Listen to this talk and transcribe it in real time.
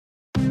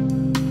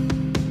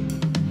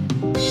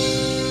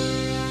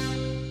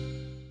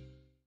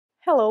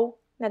Hello,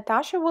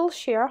 Natasha will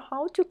share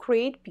how to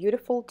create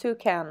beautiful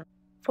toucan.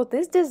 For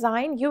this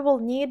design, you will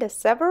need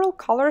several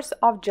colors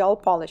of gel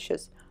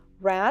polishes: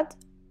 red,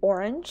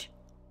 orange,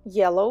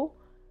 yellow,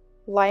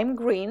 lime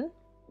green,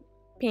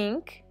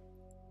 pink,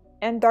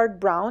 and dark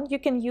brown. You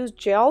can use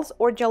gels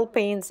or gel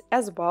paints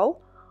as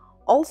well.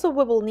 Also,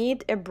 we will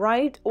need a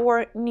bright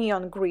or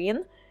neon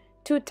green,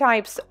 two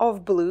types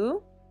of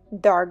blue,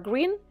 dark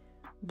green,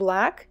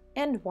 black,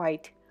 and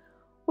white.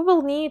 We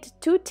will need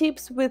two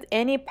tips with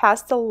any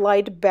pastel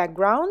light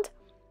background,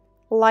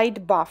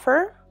 light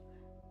buffer,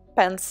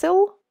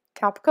 pencil,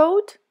 top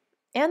coat,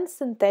 and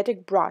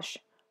synthetic brush.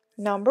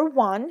 Number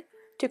 1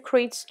 to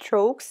create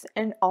strokes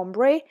and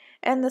ombre,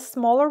 and the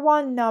smaller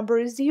one,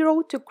 number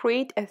 0, to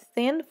create a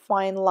thin,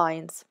 fine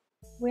lines.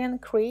 When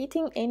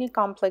creating any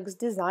complex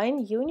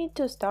design, you need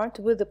to start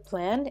with a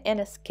plan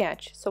and a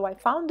sketch. So I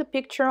found a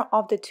picture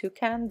of the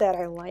toucan that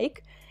I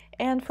like,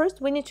 and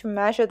first we need to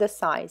measure the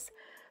size.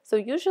 So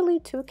usually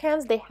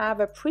toucans, they have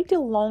a pretty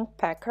long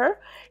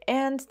pecker,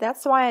 and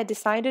that's why I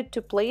decided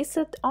to place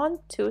it on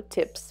two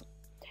tips.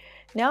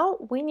 Now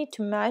we need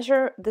to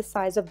measure the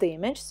size of the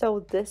image.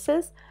 So this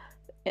is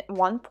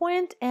one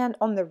point, and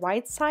on the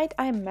right side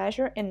I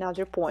measure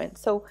another point.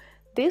 So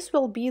this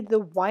will be the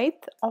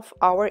width of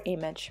our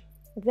image.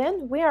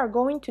 Then we are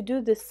going to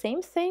do the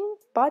same thing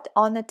but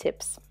on the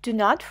tips. Do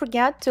not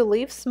forget to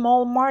leave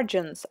small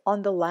margins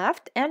on the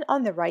left and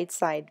on the right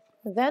side.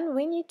 Then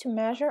we need to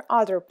measure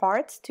other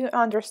parts to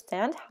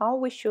understand how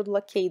we should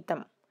locate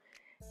them.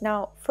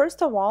 Now,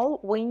 first of all,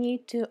 we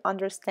need to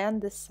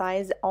understand the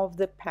size of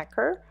the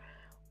pecker,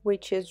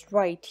 which is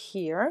right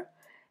here.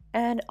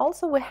 And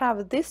also we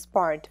have this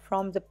part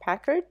from the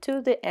pecker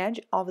to the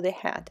edge of the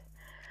head.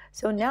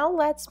 So now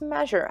let's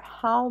measure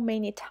how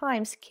many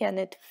times can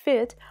it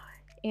fit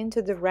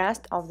into the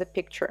rest of the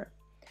picture.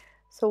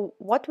 So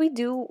what we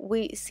do,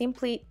 we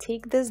simply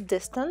take this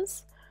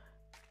distance.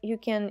 You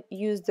can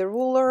use the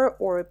ruler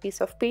or a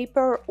piece of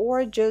paper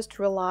or just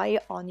rely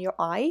on your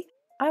eye.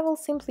 I will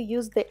simply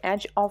use the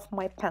edge of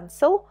my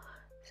pencil.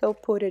 So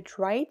put it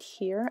right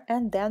here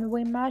and then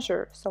we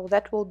measure. So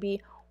that will be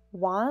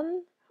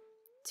 1,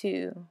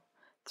 2,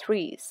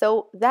 3.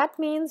 So that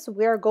means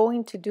we are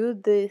going to do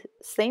the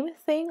same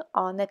thing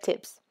on the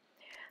tips.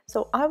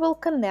 So I will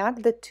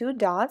connect the two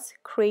dots,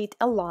 create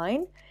a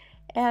line,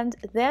 and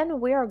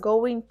then we are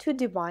going to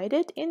divide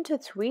it into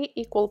 3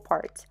 equal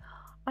parts.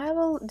 I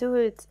will do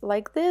it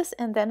like this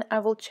and then I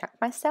will check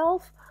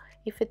myself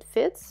if it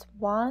fits.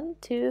 1,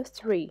 2,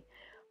 3.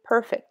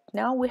 Perfect.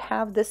 Now we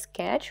have the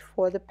sketch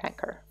for the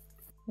pecker.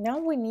 Now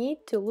we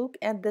need to look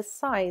at the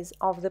size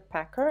of the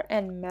pecker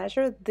and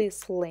measure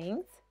this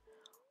length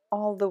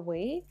all the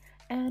way,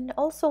 and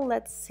also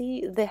let's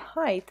see the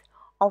height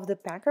of the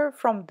pecker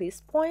from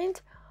this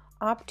point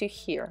up to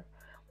here.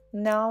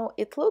 Now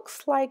it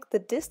looks like the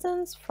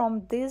distance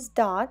from this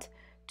dot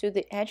to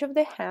the edge of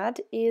the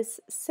head is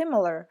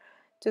similar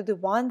to the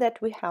one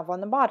that we have on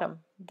the bottom.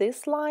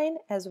 This line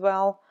as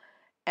well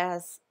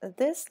as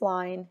this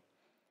line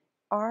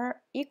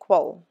are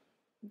equal.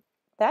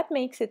 That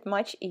makes it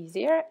much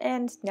easier,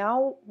 and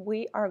now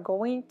we are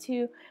going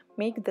to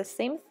make the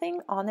same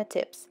thing on the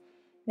tips.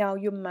 Now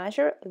you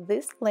measure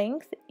this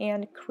length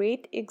and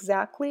create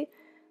exactly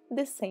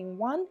the same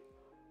one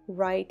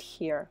right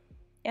here.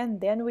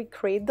 And then we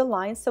create the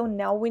line, so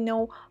now we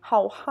know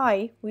how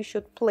high we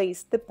should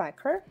place the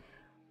pecker.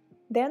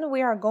 Then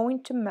we are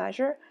going to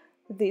measure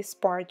this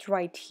part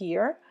right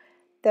here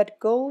that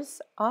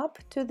goes up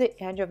to the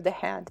edge of the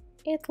head.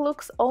 It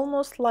looks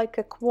almost like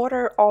a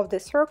quarter of the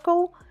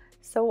circle,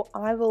 so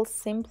I will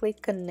simply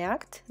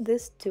connect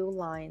these two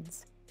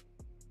lines.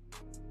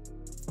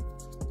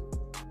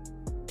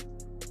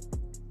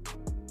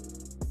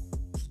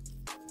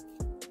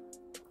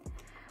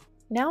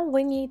 Now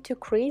we need to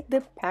create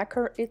the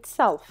pecker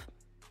itself.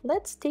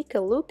 Let's take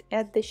a look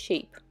at the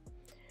shape.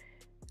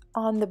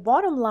 On the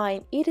bottom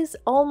line, it is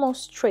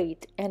almost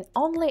straight, and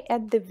only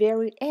at the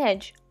very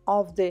edge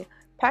of the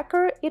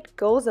pecker it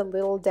goes a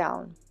little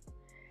down.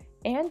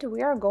 And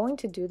we are going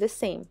to do the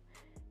same.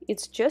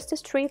 It's just a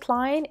straight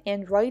line,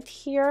 and right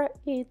here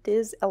it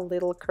is a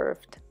little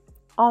curved.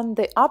 On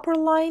the upper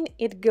line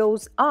it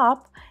goes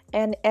up,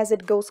 and as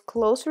it goes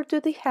closer to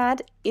the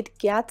head it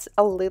gets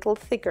a little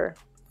thicker.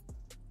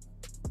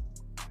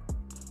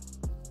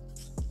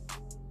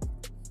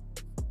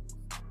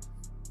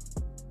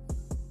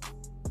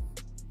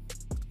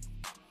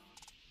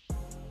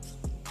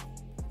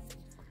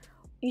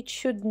 It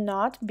should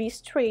not be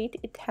straight,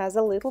 it has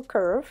a little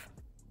curve.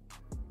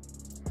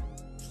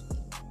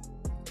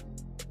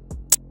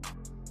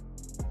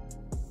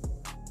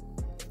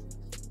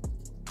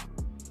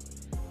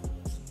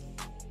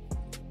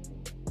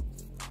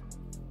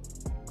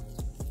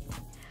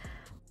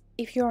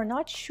 If you are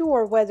not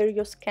sure whether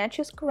your sketch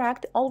is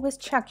correct, always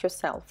check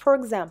yourself. For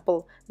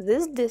example,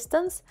 this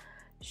distance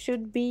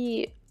should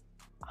be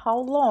how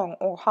long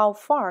or how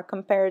far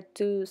compared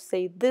to,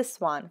 say, this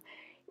one.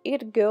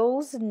 It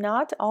goes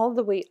not all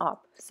the way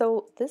up.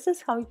 So this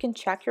is how you can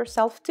check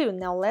yourself too.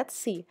 Now let's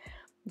see.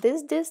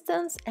 This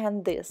distance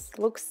and this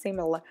looks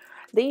similar.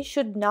 They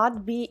should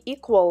not be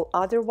equal,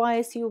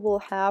 otherwise you will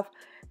have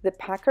the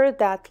pecker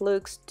that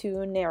looks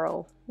too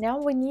narrow. Now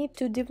we need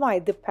to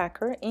divide the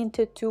pecker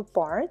into two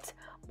parts,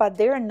 but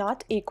they are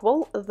not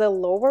equal. The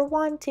lower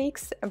one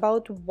takes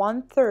about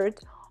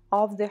 1/3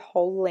 of the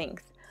whole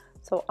length.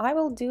 So I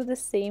will do the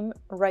same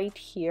right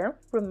here.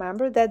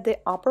 Remember that the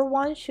upper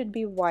one should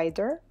be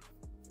wider.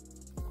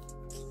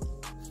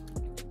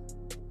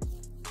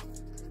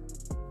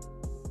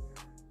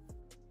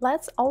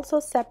 Let's also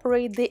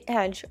separate the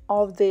edge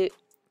of the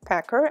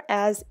pecker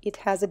as it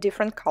has a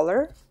different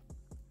color,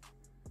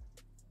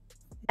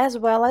 as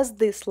well as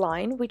this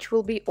line, which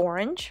will be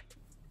orange.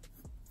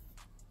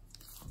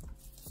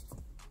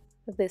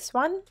 This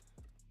one.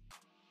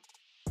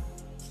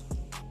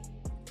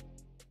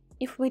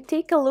 If we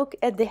take a look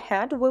at the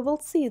head, we will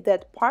see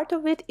that part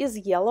of it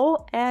is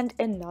yellow and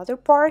another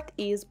part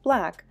is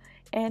black,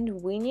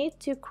 and we need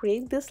to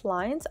create these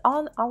lines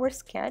on our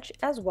sketch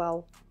as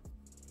well.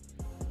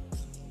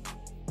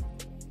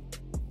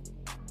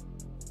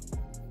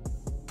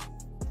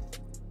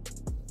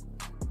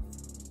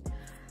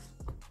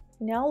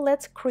 Now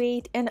let's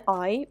create an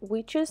eye,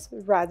 which is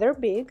rather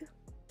big.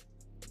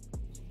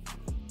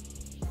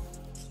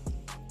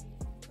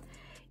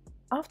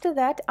 After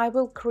that, I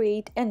will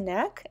create a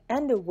neck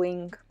and a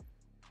wing.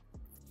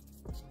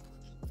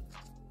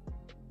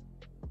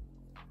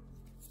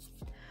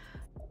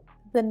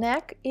 The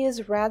neck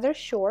is rather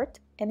short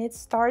and it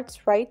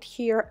starts right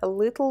here a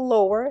little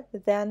lower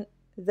than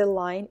the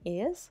line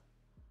is.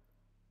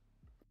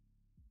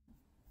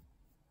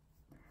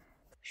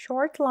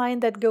 Short line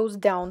that goes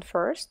down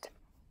first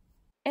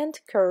and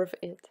curve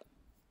it.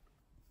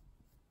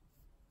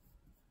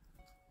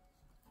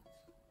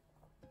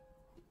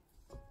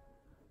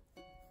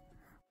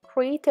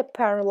 Create a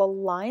parallel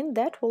line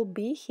that will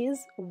be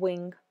his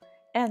wing,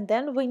 and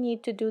then we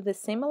need to do the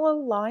similar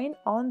line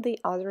on the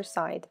other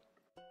side.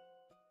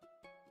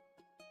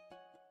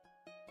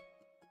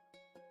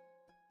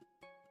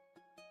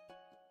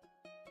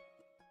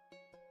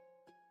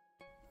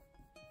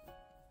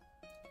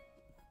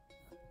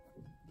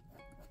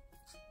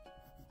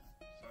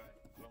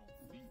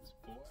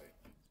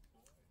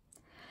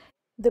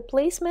 The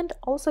placement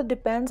also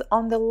depends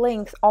on the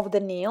length of the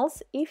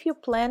nails. If you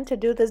plan to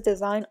do this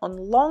design on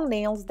long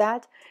nails,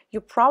 that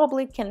you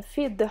probably can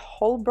fit the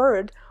whole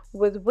bird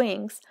with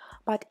wings,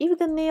 but if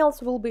the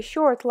nails will be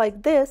short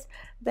like this,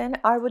 then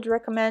I would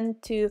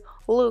recommend to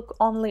look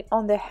only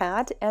on the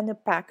head and the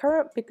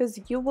pecker,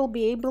 because you will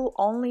be able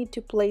only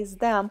to place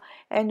them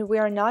and we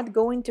are not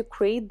going to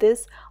create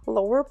this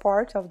lower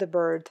part of the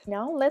bird.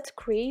 Now let's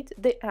create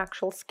the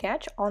actual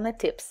sketch on the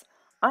tips.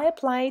 I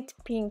applied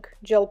pink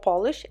gel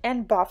polish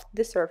and buffed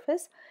the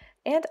surface,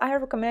 and I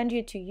recommend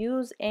you to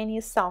use any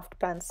soft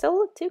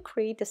pencil to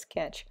create a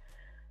sketch.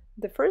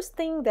 The first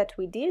thing that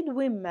we did,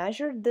 we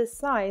measured the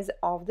size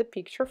of the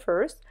picture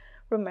first.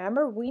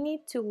 Remember, we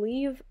need to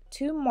leave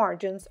two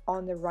margins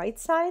on the right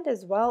side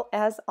as well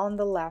as on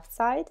the left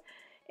side.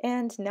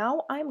 And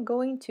now I'm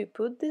going to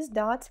put these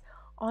dots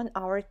on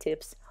our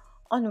tips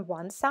on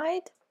one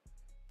side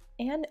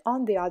and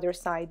on the other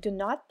side. Do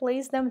not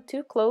place them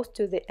too close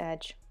to the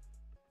edge.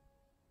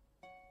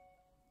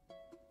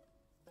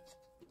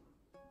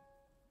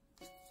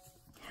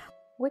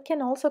 We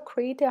can also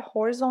create a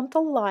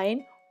horizontal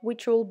line,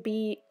 which will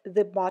be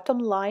the bottom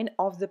line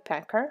of the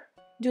pecker.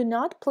 Do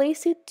not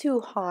place it too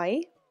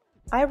high.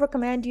 I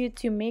recommend you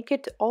to make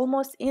it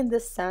almost in the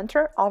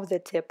center of the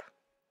tip.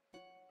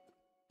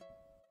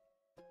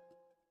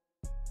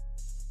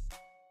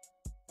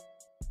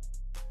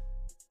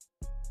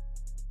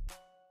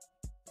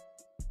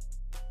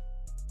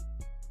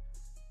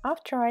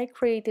 After I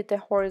created a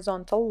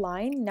horizontal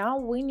line, now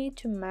we need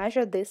to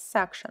measure these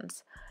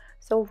sections.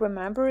 So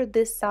remember,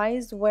 the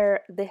size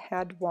where the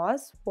head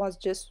was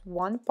just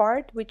one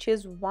part, which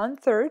is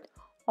 1/3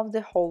 of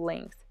the whole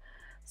length.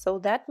 So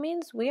that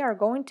means we are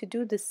going to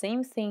do the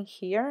same thing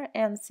here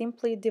and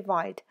simply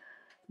divide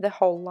the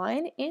whole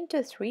line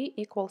into 3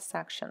 equal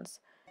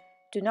sections.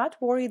 Do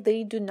not worry,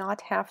 they do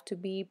not have to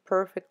be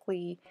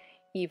perfectly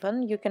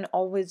even. You can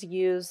always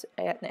use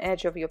an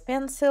edge of your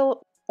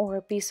pencil or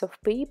a piece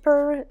of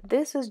paper.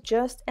 This is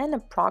just an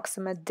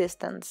approximate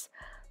distance.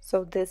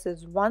 So this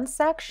is one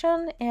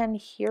section and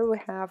here we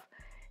have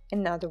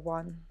another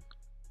one.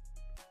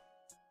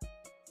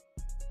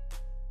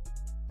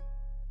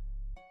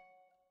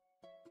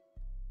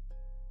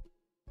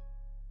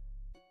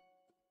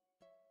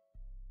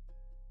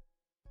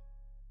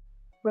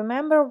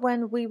 Remember,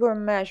 when we were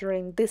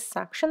measuring this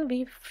section,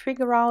 we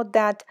figure out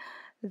that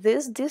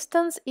this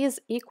distance is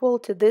equal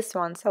to this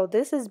one. So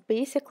this is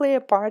basically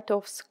a part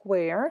of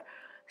square.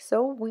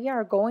 So we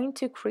are going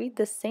to create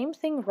the same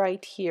thing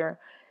right here.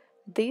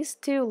 These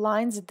two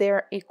lines,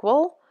 they're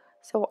equal,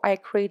 so I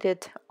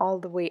created all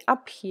the way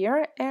up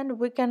here, and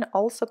we can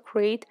also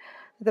create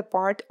the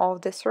part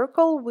of the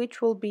circle, which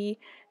will be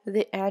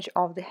the edge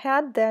of the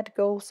head that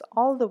goes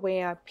all the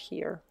way up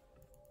here.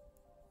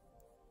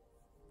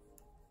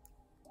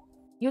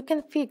 You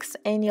can fix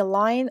any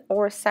line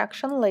or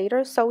section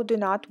later, so do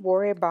not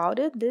worry about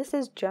it. This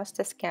is just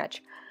a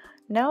sketch.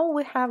 Now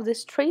we have the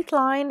straight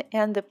line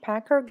and the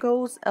packer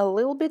goes a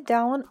little bit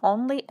down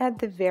only at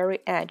the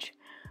very edge,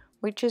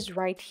 which is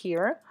right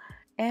here,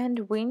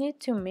 and we need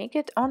to make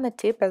it on the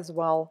tip as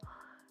well.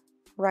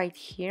 Right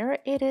here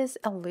it is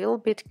a little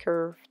bit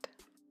curved.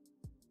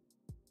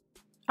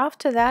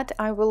 After that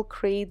I will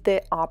create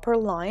the upper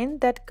line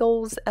that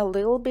goes a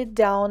little bit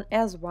down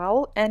as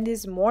well and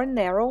is more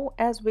narrow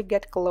as we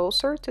get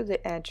closer to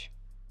the edge.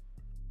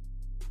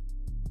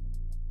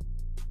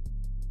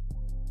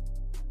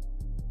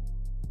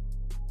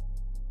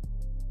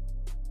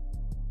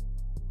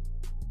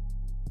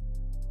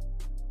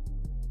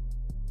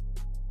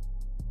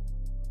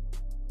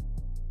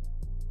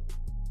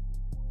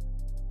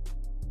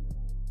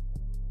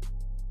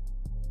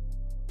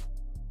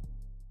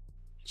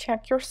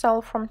 Check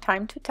yourself from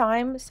time to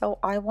time, so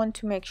I want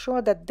to make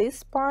sure that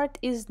this part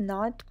is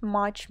not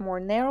much more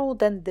narrow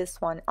than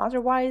this one,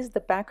 otherwise the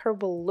packer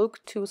will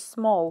look too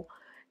small,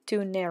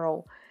 too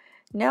narrow.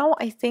 Now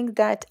I think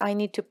that I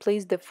need to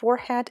place the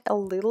forehead a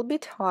little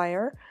bit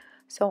higher,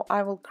 so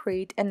I will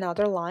create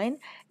another line,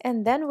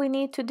 and then we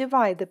need to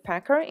divide the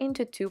packer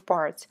into two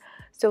parts.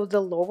 So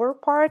the lower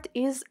part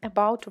is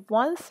about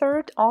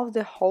 1/3 of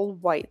the whole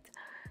width,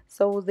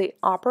 so the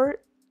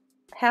upper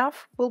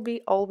half will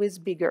be always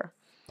bigger.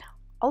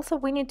 Also,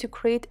 we need to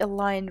create a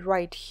line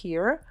right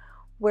here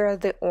where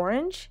the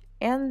orange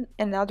and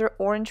another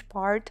orange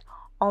part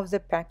of the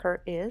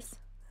packer is.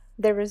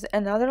 There is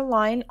another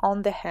line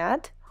on the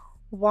head,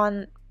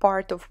 one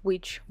part of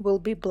which will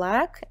be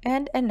black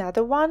and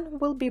another one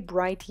will be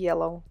bright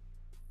yellow.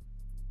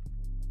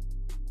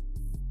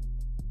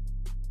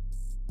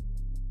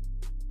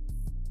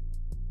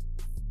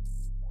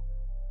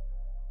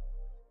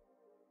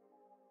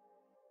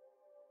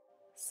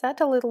 Set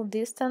a little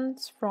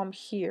distance from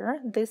here,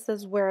 this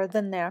is where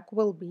the neck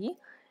will be,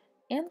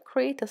 and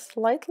create a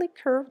slightly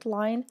curved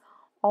line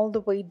all the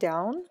way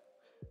down,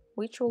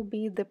 which will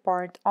be the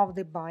part of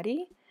the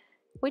body,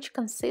 which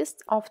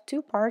consists of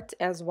two parts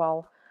as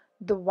well.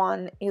 The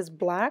one is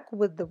black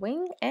with the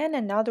wing and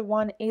another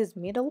one is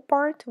middle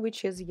part,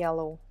 which is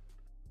yellow.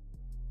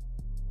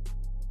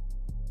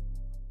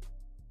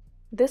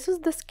 This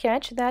is the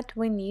sketch that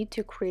we need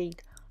to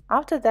create.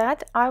 After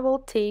that, I will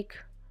take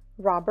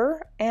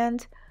rubber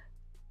and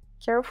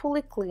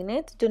carefully clean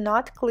it. Do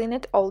not clean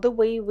it all the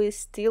way, we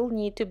still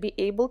need to be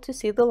able to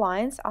see the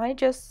lines. I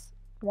just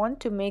want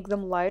to make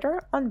them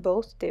lighter on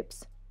both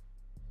tips.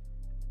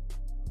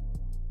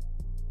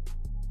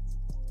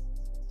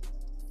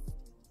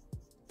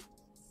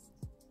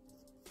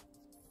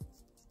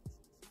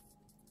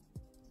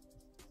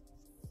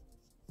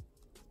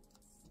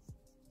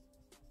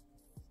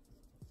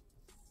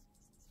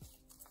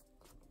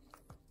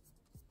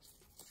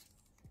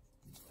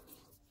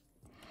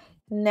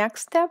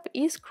 Next step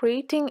is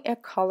creating a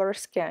color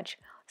sketch.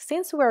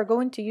 Since we are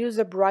going to use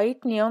a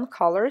bright neon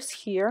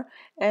colors here,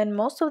 and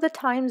most of the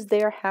times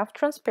they are half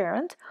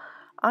transparent,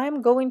 I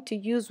am going to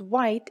use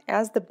white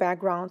as the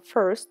background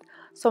first.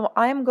 So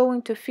I am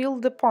going to fill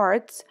the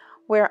parts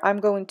where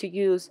I'm going to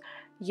use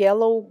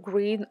yellow,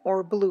 green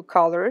or blue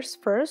colors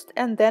first,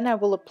 and then I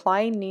will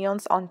apply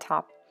neons on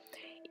top.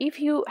 If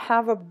you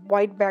have a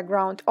white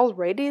background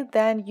already,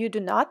 then you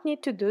do not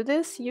need to do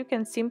this, you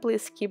can simply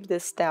skip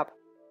this step.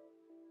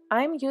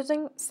 I'm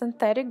using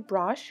synthetic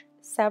brush,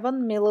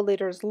 7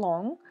 milliliters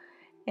long,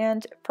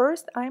 and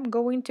first I'm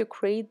going to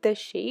create the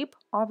shape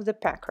of the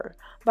packer.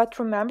 But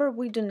remember,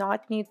 we do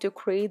not need to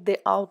create the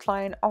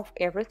outline of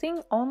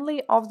everything,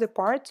 only of the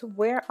parts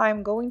where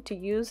I'm going to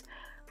use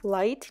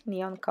light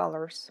neon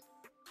colors.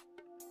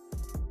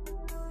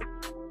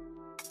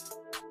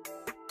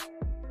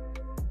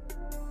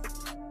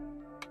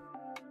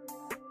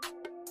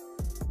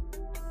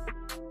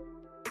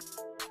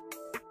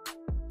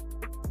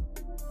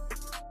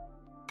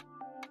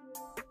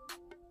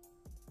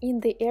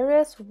 In the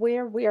areas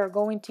where we are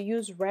going to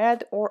use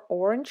red or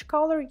orange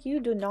color, you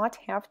do not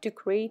have to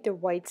create a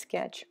white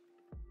sketch.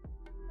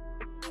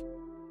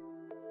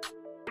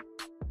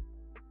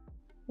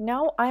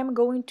 Now I'm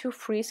going to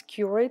freeze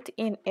cure it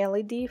in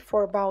LED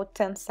for about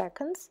 10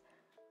 seconds.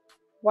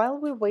 While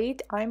we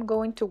wait, I'm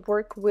going to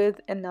work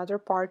with another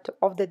part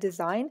of the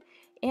design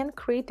and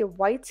create a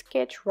white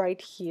sketch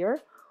right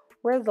here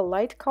where the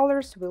light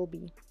colors will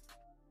be.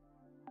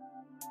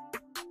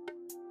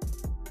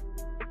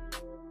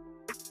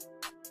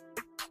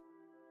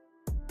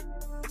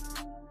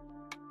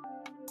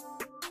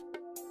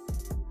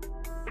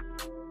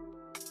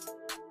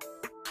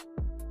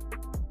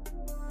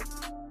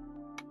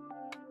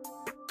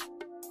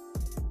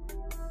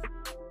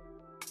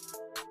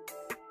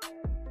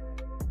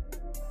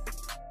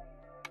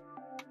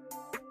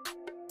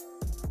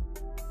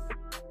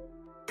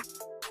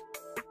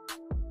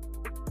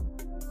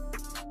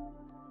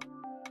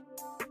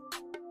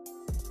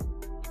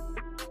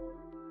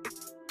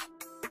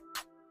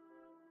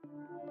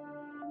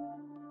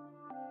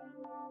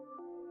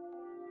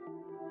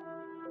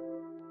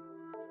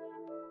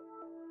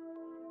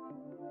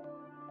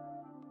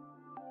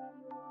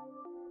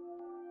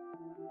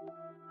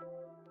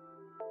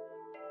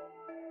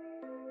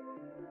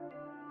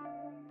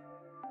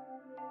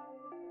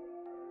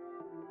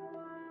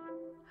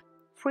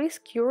 Freeze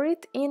cure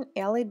it in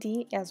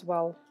LED as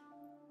well.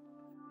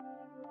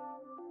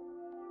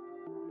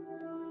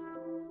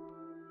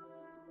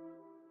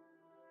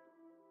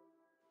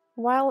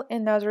 While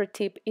another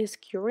tip is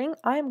curing,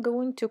 I am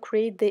going to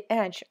create the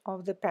edge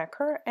of the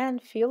packer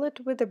and fill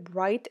it with a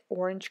bright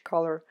orange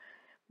color.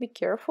 Be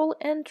careful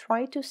and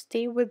try to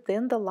stay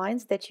within the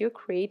lines that you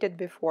created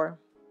before.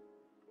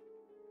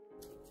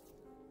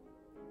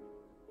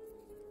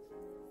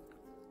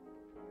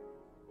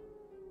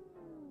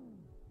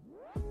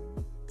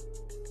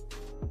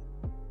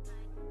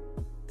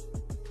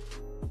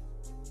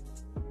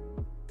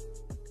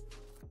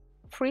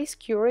 Freeze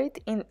cure it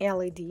in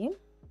LED.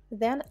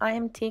 Then I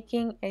am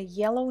taking a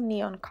yellow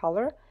neon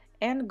color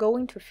and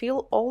going to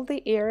fill all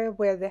the area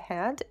where the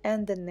head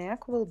and the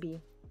neck will be.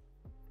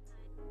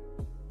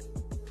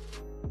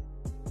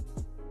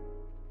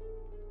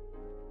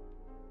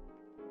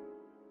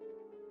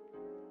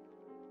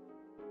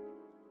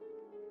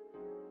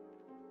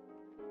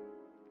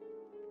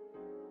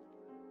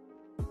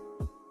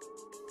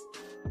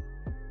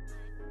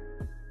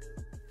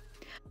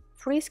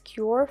 Freeze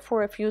cure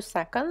for a few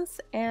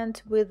seconds,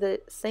 and with the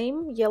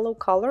same yellow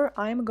color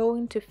I'm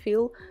going to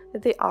fill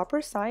the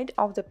upper side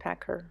of the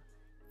packer.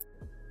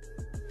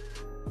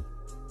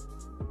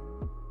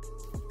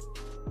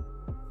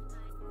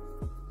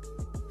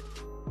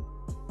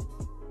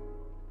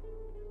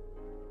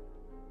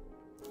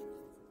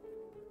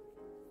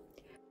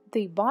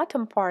 The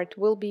bottom part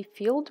will be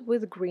filled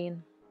with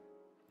green.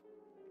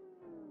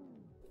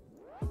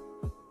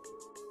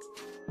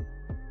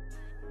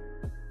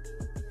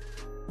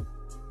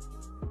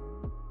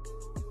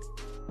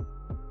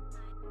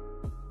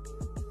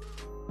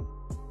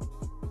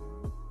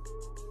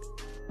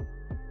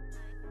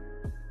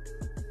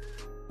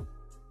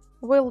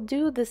 We'll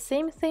do the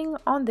same thing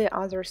on the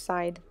other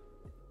side.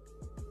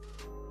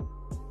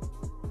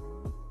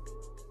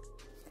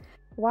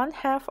 One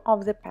half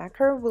of the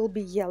packer will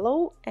be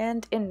yellow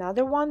and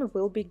another one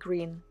will be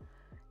green.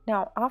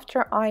 Now,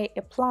 after I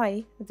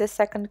apply the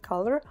second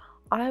color,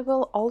 I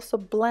will also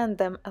blend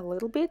them a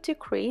little bit to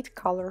create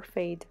color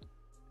fade.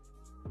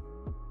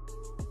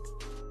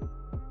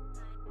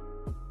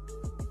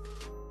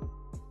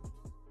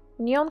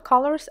 Neon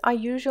colors are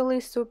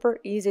usually super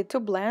easy to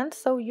blend,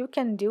 so you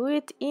can do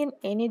it in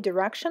any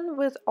direction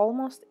with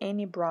almost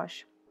any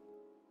brush.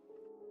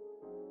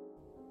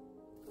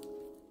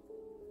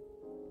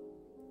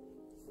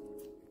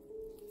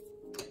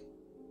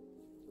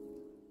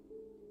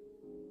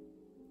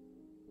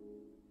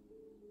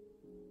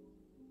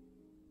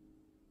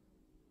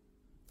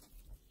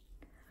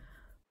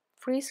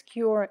 Freeze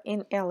cure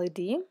in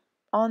LED.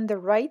 On the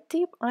right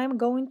tip, I'm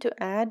going to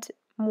add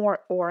more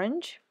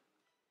orange.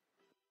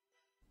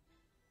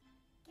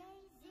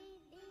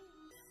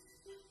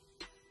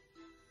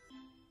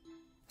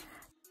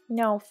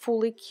 Now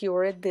fully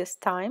cure it this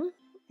time,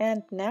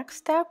 and next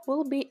step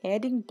will be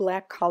adding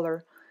black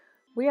color.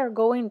 We are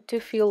going to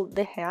fill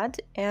the head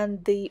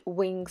and the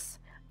wings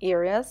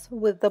areas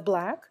with the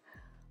black.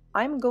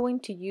 I'm going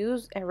to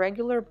use a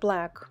regular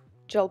black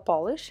gel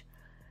polish,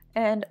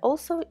 and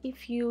also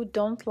if you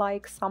don't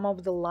like some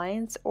of the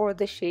lines or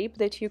the shape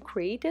that you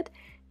created,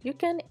 you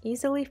can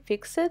easily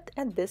fix it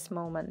at this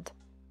moment.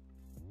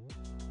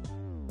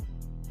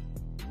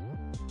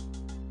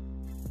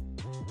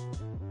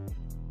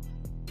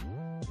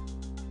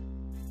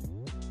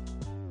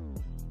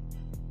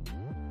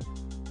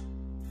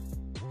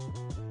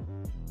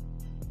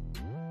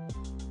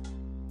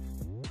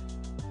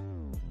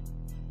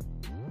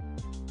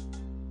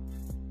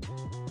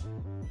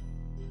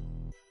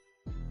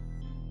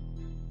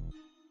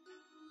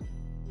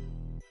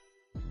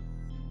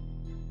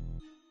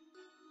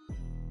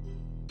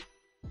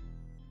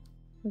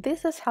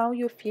 This is how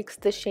you fix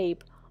the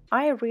shape.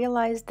 I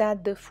realized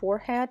that the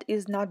forehead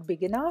is not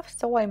big enough,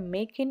 so I'm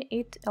making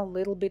it a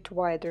little bit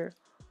wider.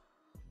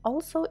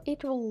 Also,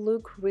 it will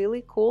look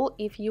really cool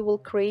if you will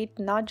create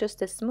not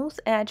just a smooth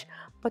edge,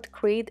 but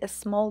create a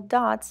small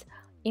dots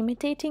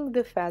imitating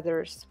the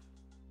feathers.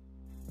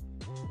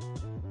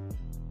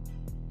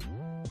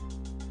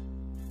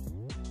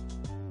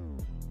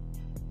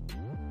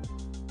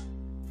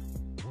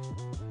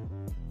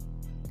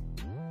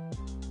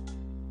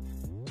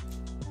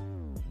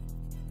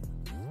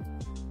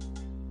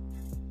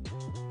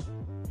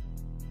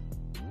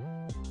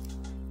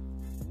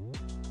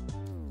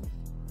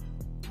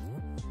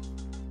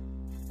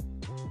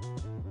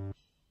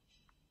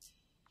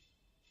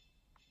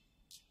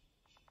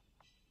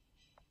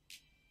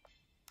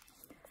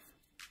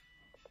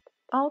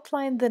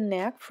 Outline the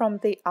neck from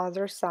the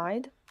other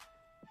side.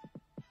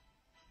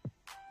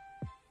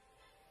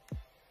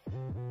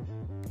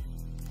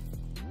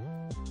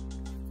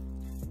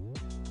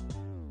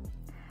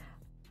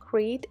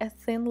 Create a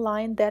thin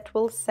line that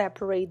will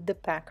separate the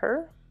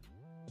packer.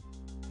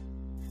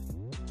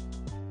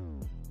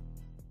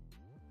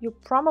 You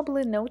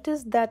probably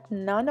noticed that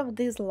none of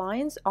these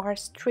lines are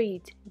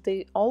straight,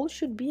 they all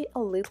should be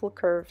a little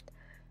curved.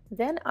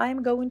 Then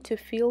I'm going to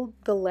fill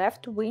the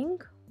left wing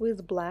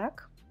with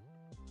black.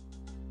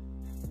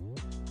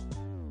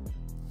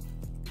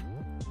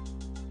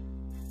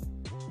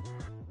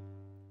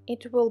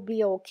 It will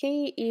be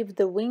okay if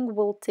the wing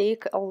will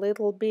take a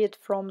little bit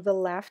from the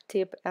left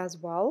tip as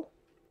well.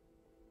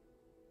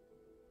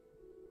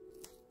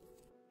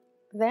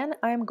 Then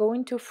I'm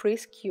going to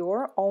freeze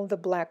cure all the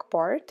black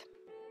part.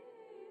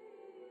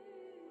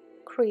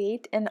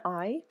 Create an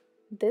eye.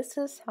 This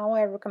is how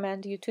I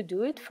recommend you to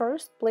do it.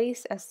 First,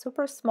 place a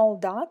super small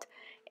dot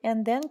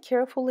and then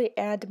carefully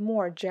add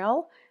more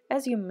gel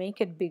as you make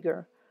it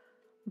bigger.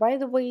 By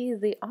the way,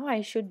 the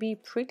eye should be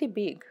pretty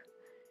big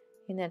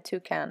in a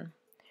toucan.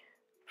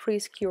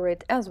 Freeze cure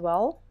it as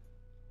well.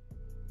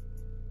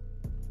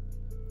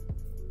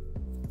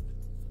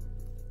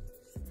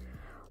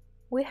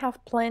 We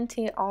have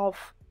plenty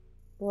of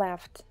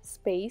left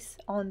space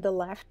on the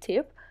left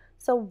tip,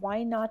 so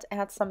why not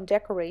add some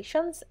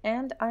decorations?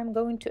 And I'm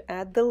going to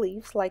add the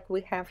leaves like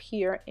we have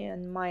here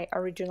in my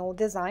original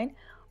design.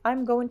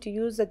 I'm going to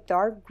use a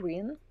dark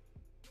green.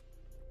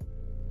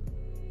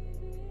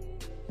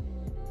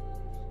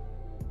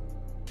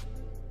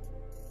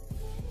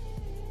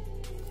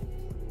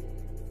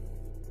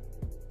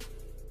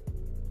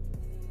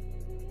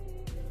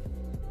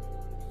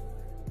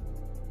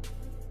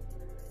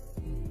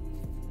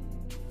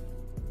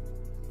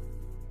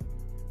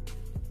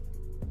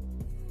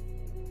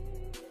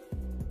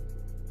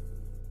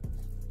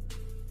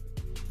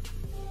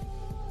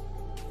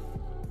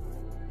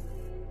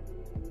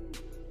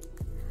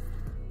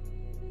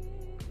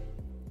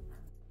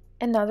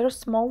 Another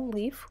small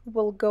leaf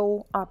will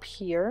go up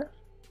here.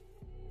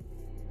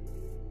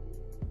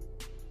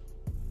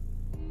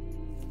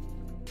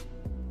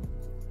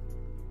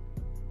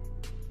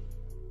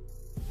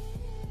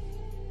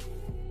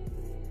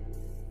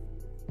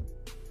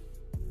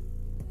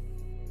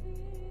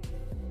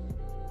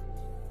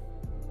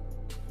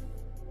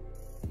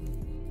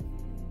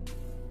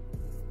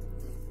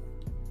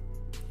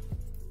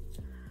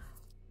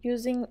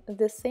 Using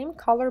the same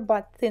color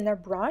but thinner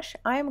brush,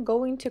 I am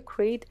going to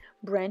create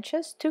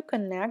branches to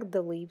connect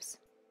the leaves.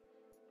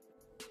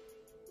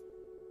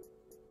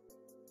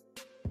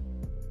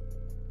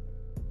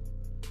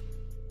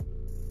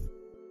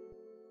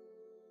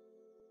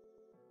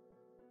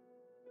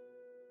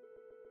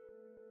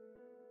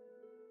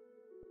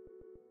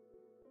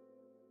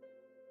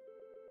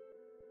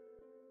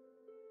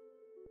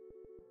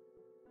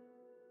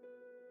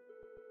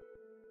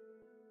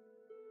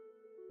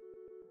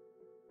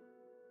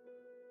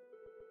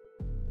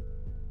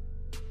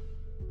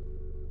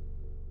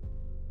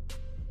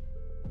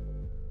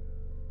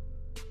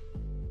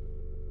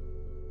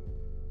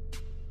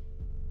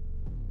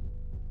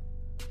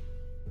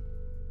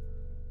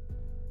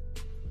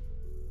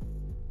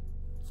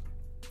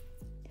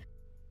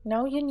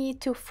 Now you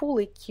need to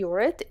fully cure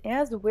it,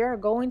 as we're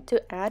going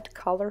to add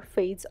color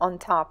fades on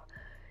top.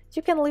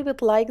 You can leave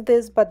it like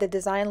this, but the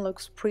design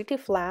looks pretty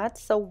flat,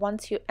 so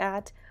once you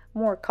add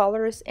more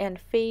colors and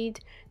fade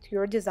to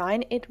your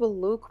design, it will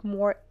look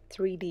more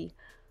 3D.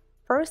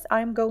 First,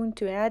 I'm going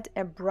to add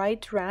a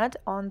bright red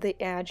on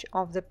the edge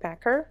of the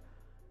packer.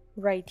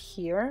 Right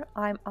here,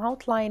 I'm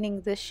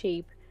outlining the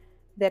shape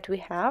that we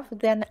have.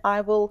 Then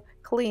I will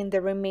clean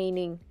the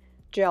remaining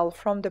gel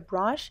from the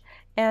brush,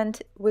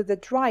 and with the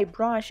dry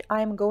brush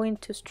I'm going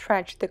to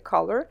stretch the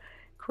color,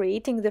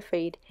 creating the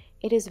fade.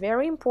 It is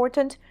very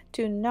important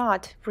to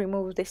not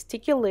remove the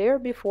sticky layer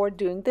before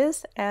doing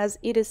this, as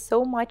it is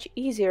so much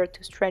easier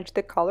to stretch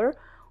the color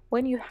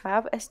when you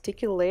have a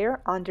sticky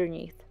layer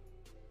underneath.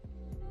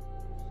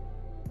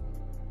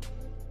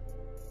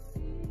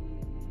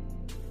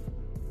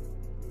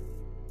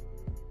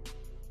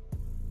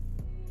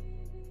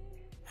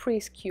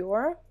 Freeze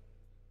cure.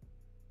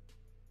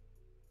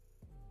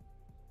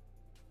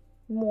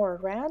 More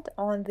red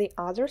on the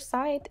other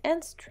side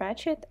and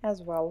stretch it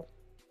as well.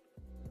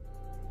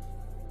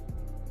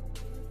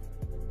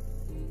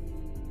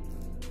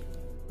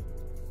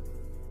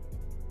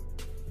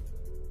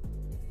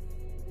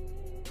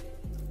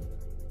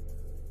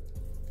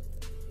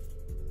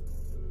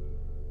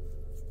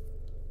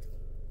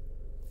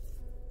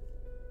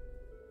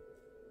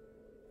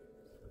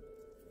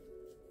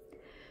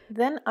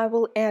 Then I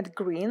will add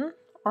green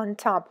on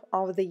top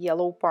of the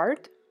yellow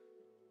part.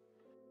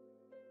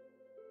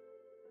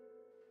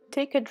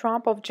 Take a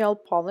drop of gel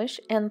polish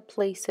and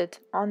place it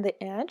on the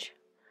edge.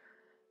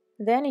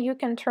 Then you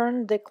can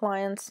turn the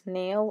client's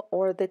nail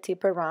or the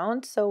tip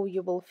around so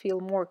you will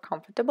feel more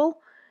comfortable.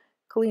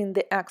 Clean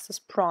the excess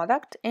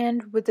product,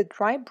 and with a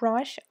dry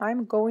brush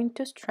I'm going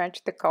to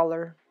stretch the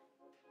color.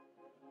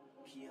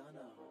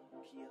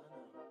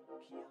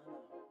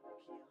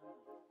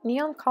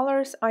 Neon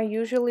colors I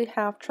usually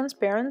have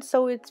transparent,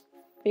 so it's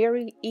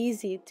very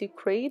easy to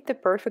create the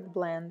perfect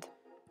blend.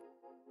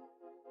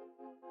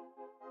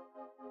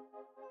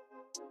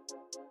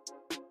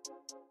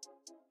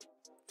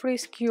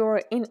 Freeze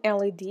cure in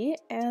LED,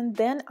 and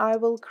then I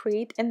will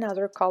create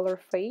another color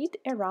fade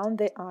around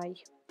the eye.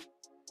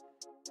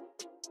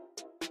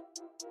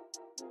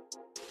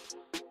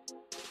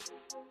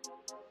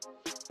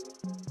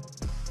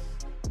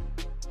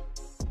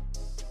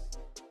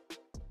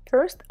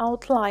 First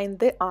outline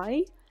the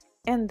eye,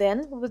 and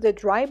then with a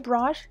dry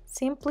brush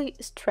simply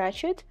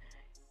stretch it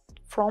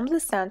from the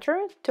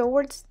center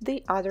towards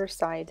the other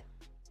side.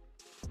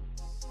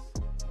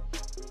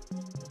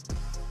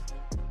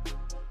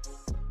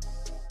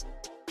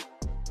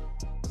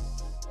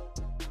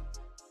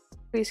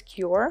 Please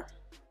cure.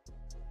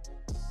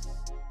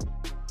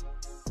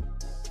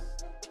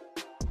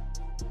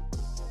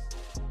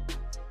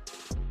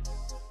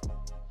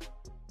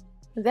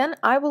 Then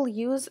I will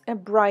use a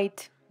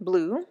bright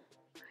blue,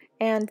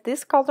 and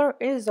this color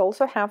is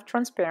also half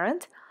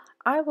transparent.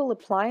 I will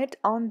apply it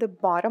on the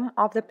bottom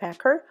of the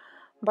packer.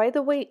 By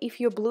the way, if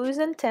your blue is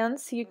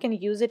intense, you can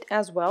use it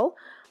as well,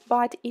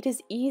 but it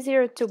is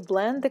easier to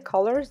blend the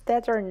colors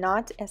that are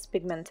not as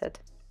pigmented.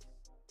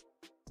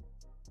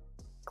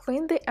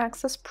 Clean the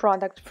excess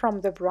product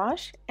from the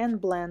brush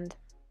and blend.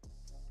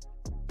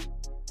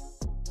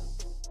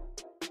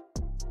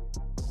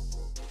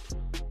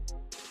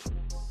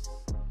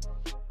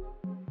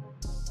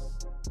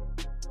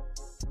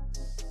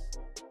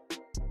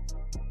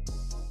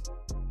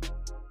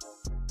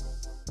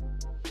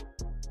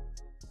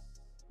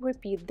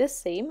 Repeat the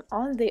same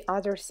on the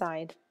other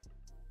side.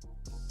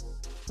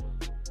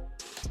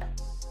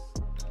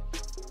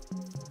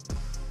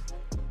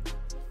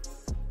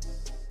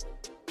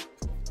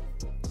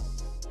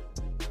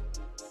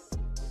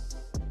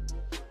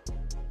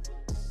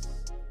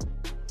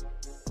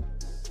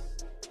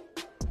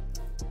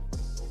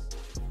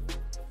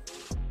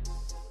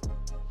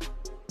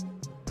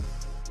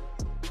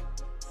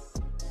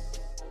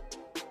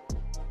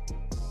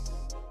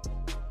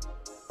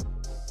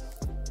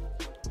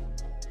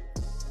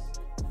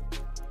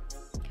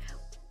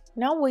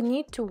 Now we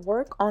need to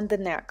work on the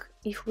neck.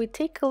 If we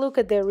take a look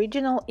at the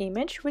original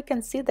image, we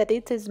can see that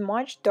it is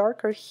much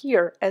darker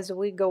here as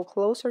we go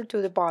closer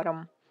to the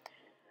bottom.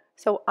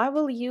 So I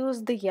will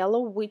use the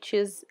yellow, which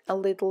is a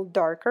little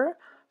darker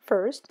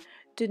first.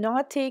 Do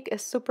not take a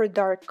super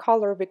dark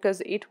color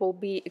because it will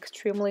be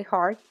extremely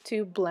hard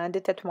to blend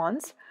it at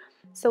once.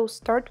 So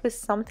start with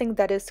something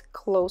that is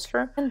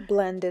closer and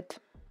blend it.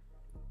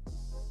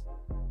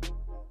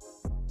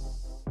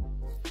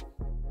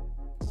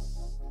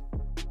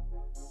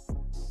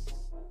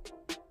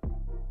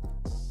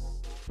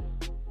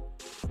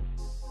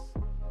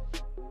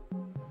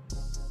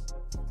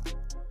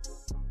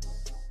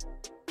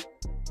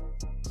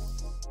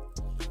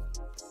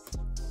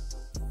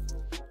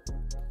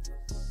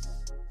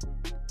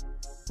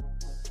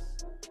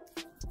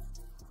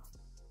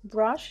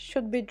 Brush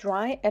should be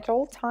dry at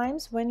all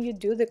times when you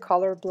do the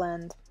color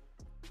blend.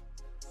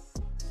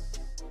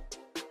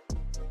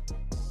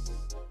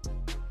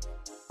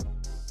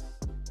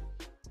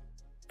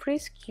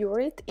 Please cure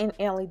it in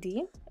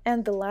LED,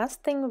 and the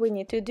last thing we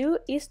need to do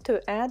is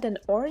to add an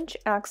orange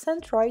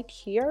accent right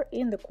here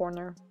in the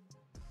corner.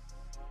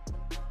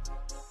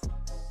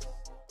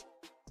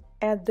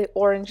 Add the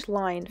orange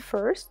line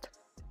first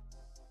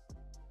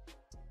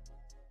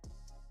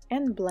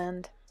and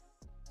blend.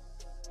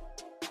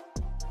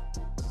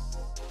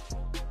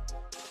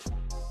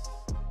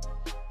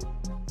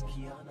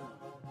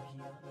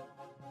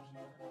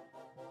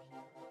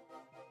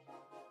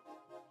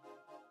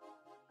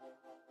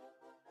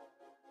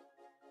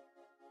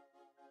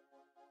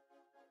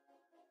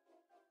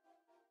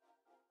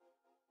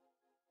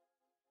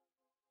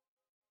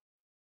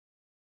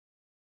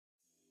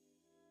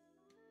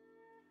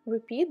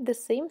 Repeat the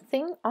same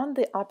thing on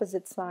the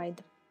opposite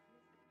side.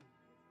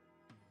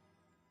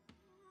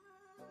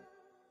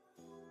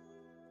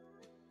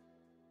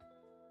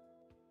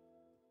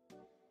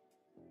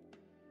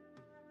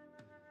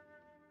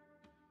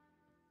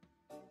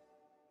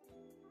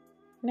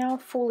 Now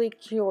fully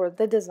cure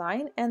the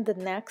design, and the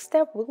next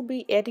step will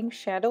be adding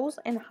shadows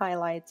and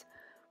highlights.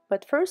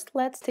 But first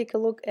let's take a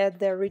look at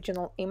the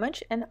original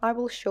image, and I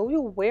will show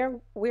you where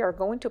we are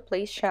going to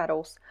place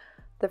shadows.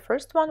 The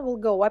first one will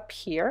go up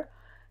here.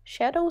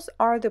 Shadows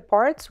are the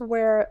parts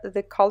where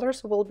the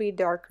colors will be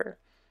darker.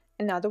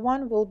 Another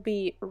one will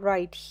be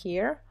right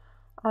here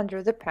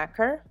under the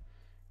packer,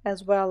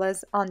 as well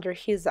as under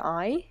his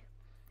eye,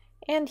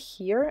 and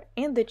here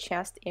in the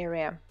chest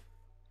area.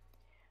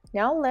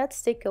 Now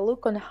let's take a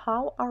look on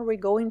how are we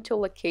going to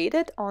locate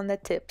it on the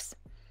tips.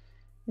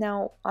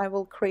 Now I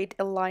will create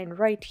a line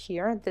right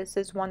here. This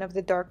is one of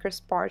the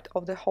darkest part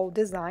of the whole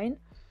design.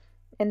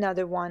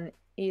 Another one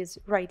is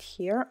right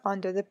here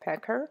under the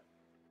packer.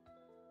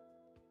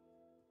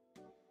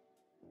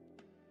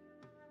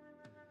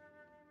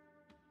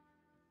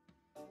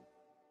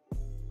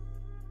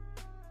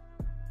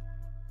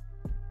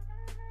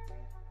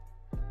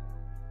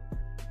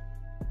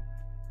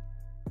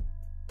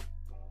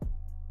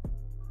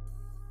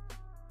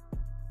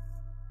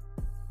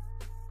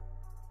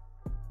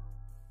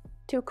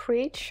 To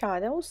create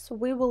shadows,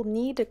 we will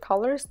need the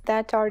colors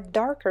that are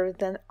darker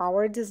than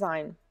our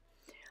design.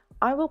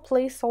 I will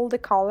place all the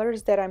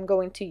colors that I'm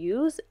going to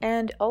use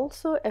and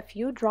also a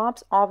few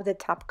drops of the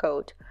top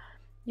coat.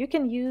 You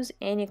can use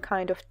any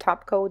kind of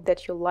top coat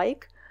that you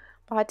like,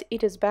 but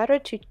it is better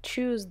to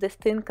choose the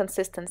thin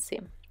consistency.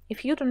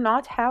 If you do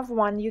not have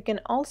one, you can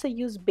also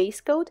use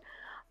base coat,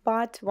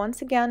 but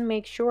once again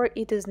make sure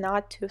it is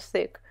not too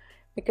thick,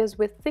 because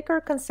with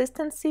thicker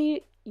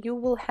consistency you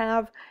will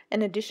have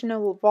an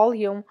additional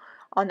volume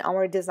on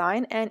our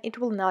design and it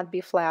will not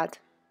be flat.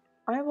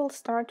 I will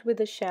start with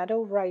the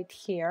shadow right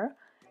here,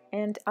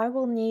 and I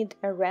will need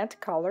a red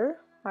color.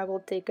 I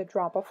will take a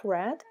drop of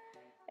red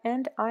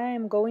and I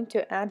am going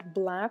to add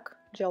black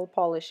gel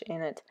polish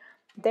in it.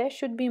 There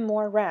should be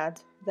more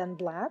red than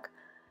black,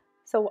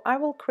 so I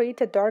will create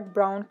a dark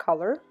brown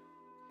color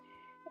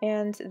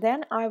and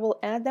then I will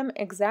add them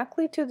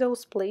exactly to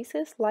those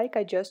places like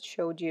I just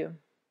showed you.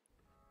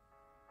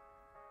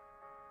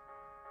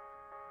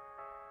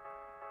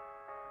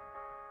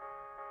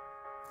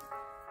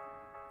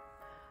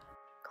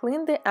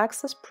 Clean the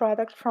excess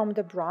product from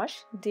the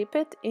brush, dip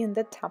it in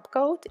the top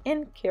coat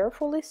and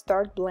carefully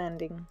start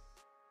blending.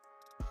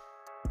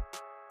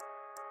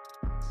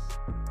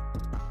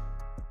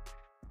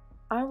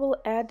 I will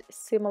add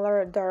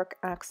similar dark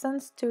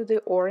accents to the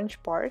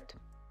orange part.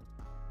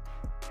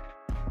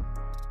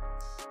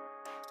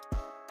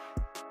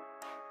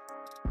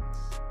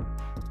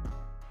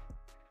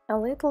 A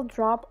little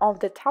drop of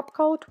the top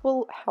coat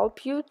will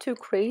help you to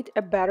create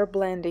a better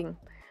blending.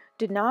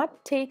 Do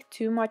not take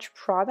too much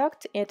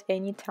product at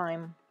any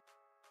time.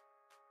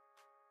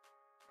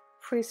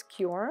 Freeze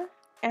cure,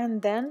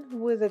 and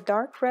then with a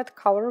dark red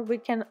color we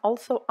can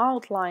also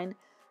outline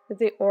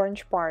the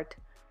orange part.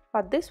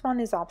 But this one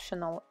is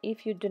optional.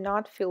 If you do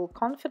not feel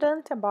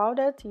confident about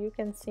it, you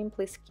can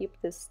simply skip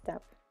this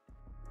step.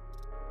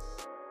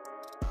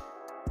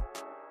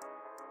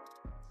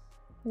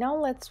 Now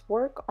let's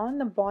work on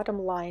the bottom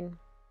line.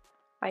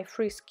 I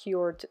freeze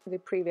cured the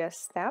previous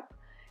step,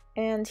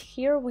 and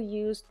here we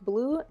used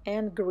blue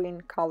and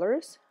green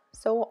colors,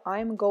 so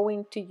I'm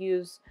going to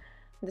use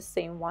the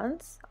same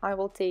ones. I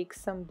will take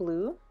some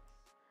blue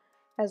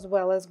as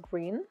well as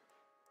green,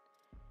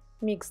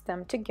 mix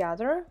them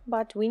together,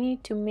 but we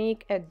need to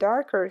make a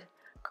darker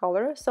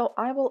color, so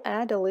I will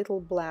add a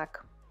little black.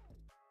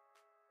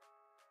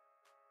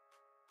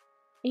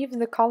 If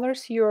the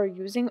colors you are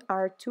using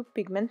are too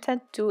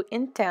pigmented, too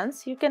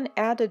intense, you can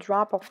add a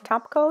drop of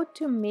top coat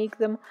to make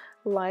them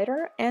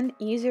lighter and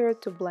easier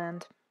to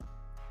blend.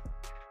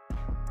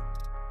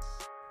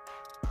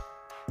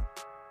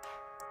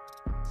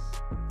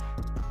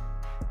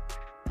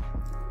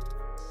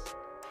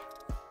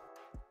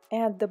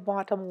 Add the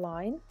bottom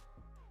line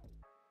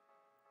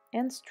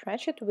and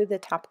stretch it with the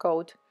top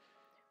coat.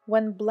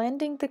 When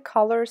blending the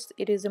colors,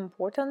 it is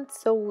important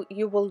so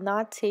you will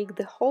not take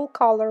the whole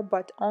color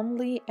but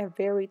only a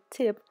very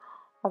tip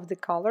of the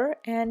color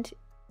and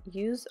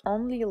use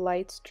only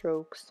light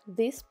strokes.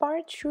 This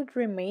part should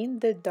remain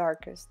the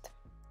darkest.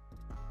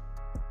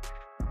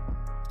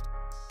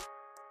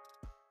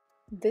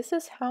 This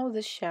is how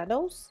the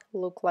shadows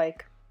look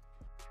like.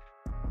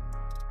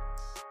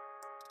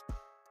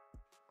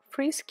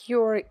 Freeze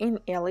cure in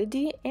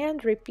LED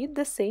and repeat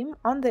the same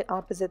on the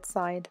opposite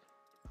side.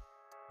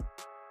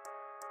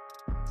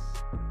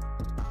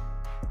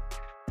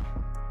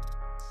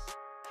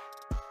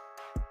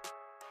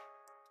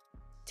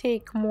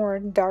 Take more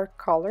dark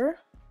color,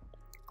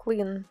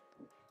 clean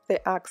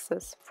the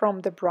excess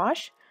from the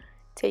brush,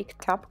 take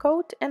top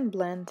coat and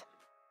blend.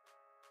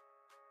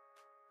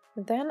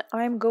 Then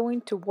I'm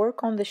going to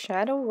work on the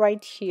shadow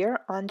right here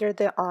under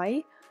the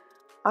eye.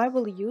 I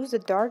will use a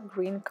dark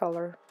green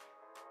color.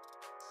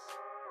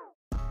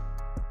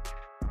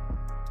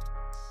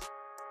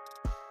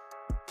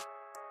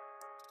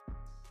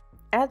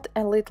 Add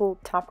a little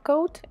top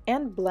coat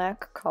and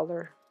black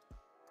color.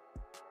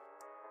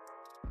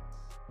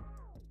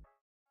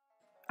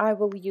 I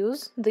will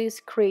use this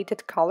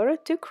created color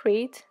to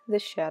create the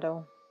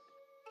shadow.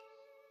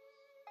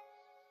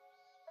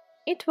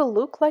 It will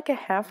look like a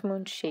half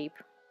moon shape.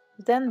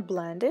 Then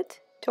blend it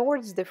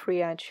towards the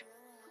free edge.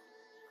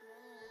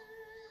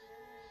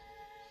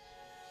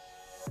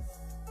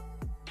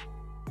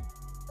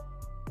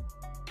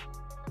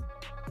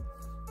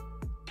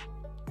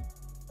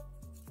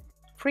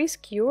 Freeze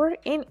cure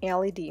in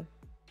LED.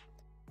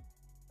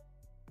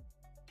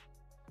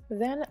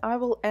 Then I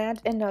will add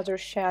another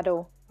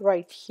shadow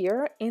right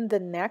here in the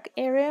neck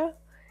area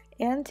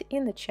and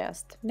in the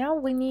chest. Now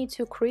we need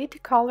to create a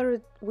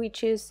color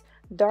which is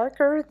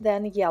darker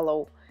than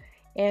yellow.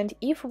 And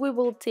if we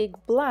will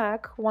take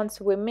black,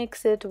 once we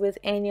mix it with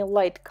any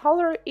light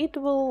color, it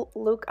will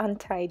look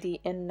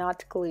untidy and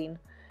not clean.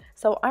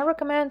 So I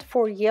recommend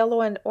for yellow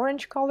and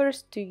orange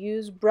colors to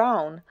use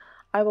brown.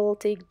 I will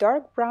take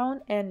dark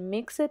brown and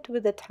mix it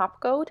with the top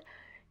coat.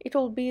 It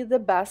will be the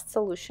best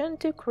solution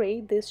to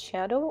create this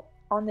shadow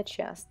on the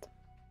chest.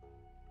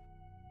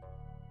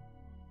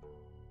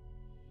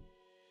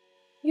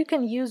 You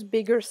can use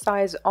bigger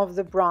size of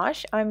the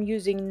brush. I'm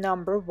using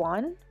number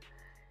 1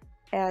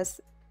 as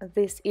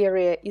this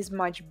area is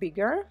much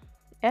bigger,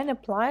 and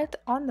apply it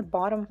on the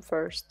bottom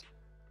first.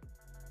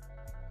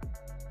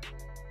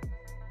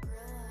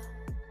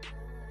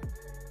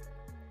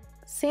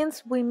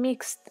 Since we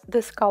mixed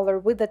this color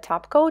with the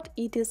top coat,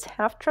 it is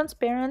half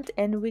transparent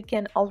and we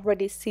can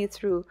already see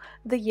through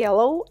the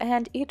yellow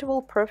and it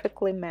will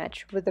perfectly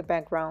match with the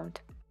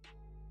background.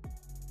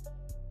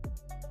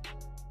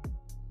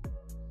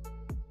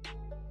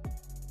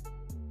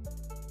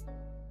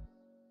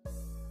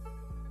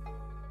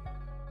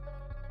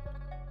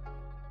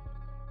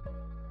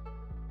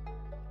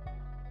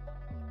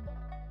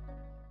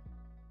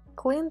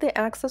 Clean the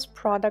excess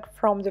product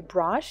from the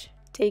brush,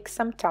 take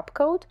some top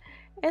coat,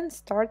 and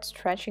start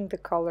stretching the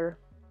color.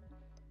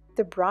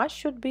 The brush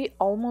should be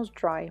almost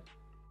dry.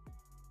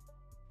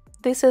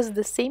 This is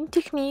the same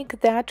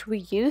technique that we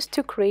used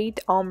to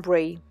create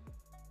ombre.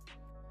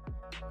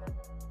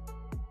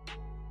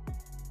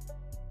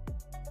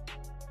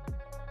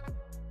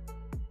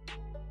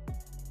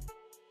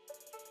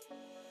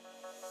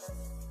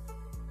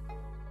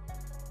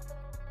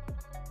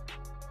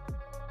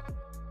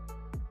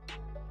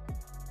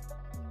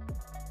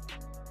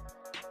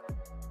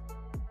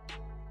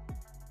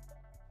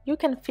 You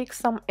can fix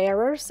some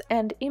errors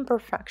and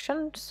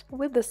imperfections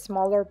with the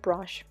smaller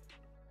brush.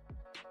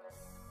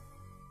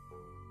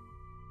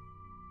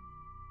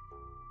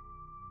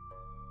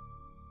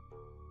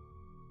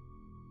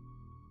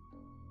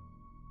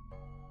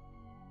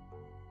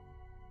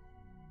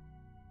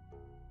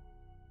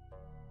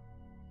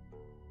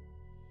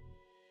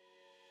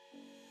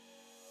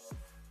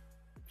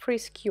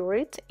 Freeze cure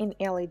it in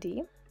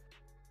LED.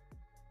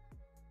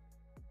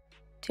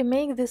 To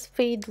make this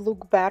fade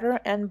look better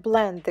and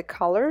blend the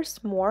colors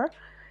more,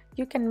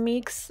 you can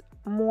mix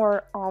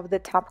more of the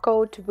top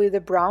coat with the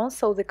brown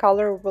so the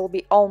color will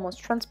be almost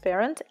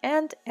transparent,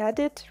 and add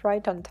it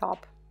right on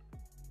top.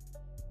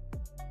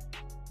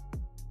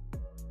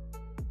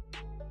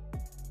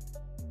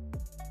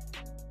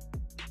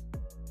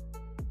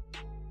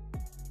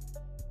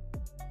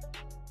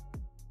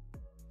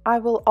 I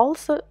will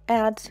also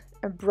add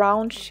a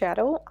brown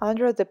shadow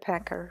under the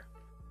packer.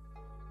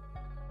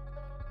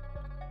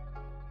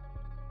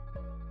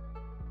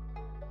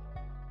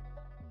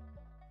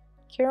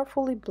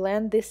 Carefully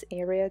blend this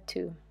area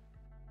too.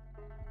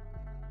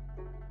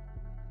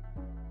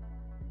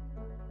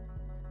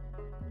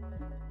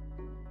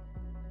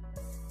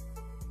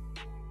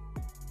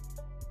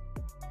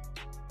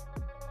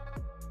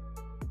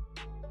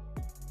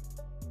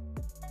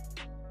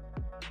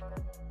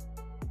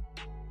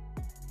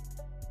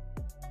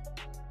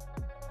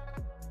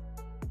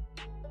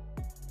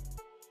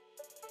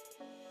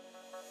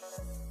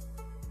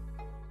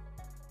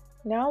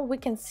 Now we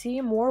can see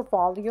more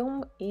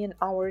volume in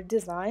our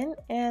design,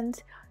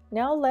 and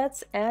now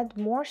let's add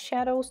more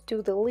shadows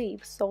to the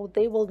leaves so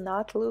they will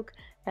not look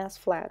as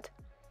flat.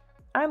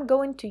 I'm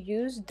going to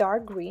use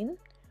dark green.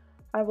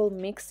 I will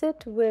mix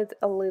it with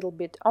a little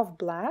bit of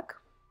black.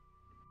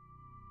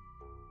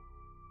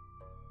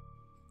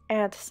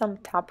 Add some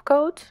top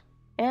coat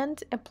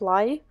and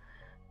apply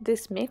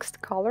this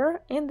mixed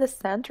color in the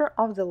center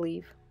of the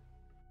leaf.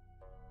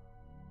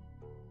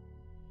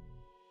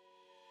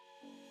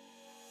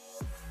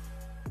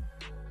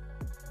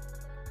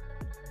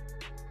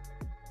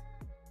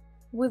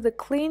 With a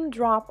clean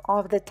drop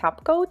of the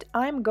top coat,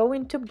 I'm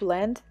going to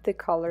blend the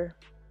color.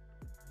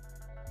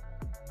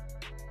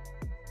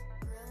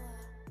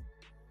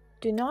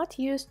 Do not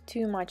use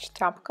too much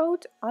top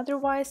coat,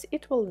 otherwise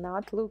it will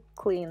not look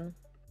clean.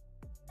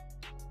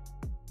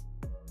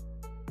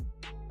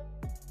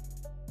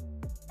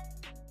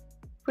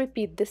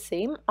 Repeat the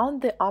same on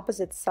the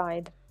opposite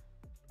side.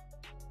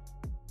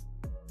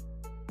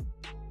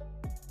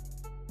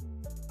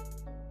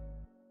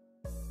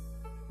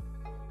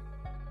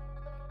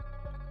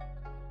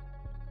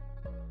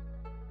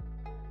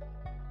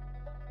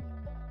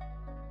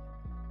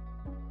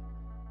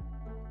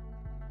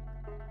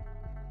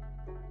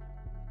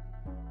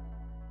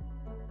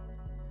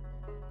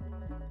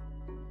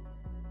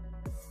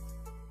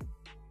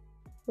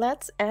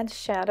 Let's add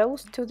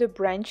shadows to the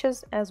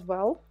branches as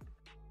well.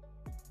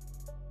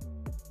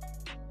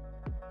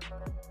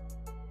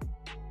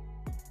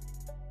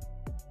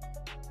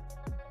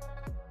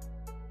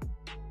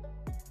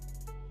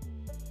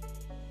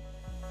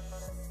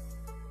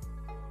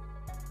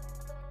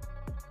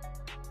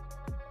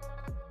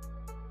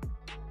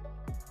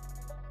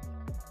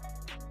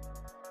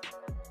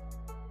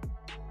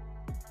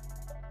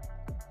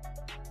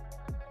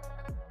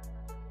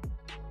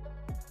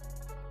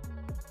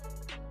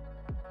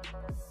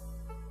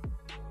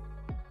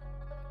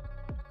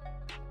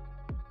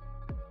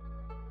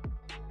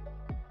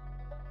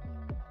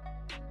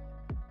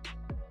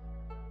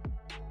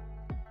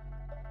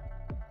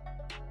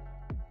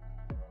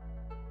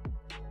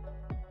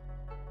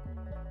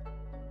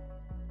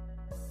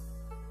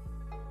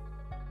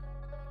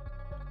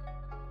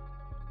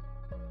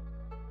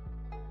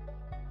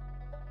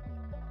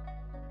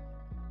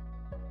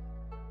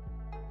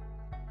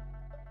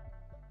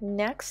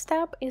 Next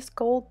step is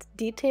called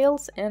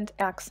details and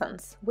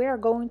accents. We are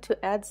going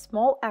to add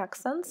small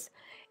accents,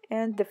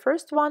 and the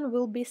first one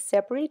will be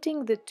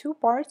separating the two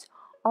parts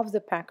of the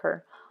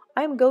packer.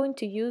 I'm going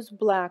to use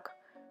black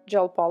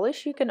gel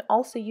polish. You can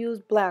also use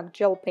black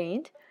gel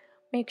paint.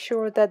 Make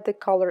sure that the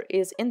color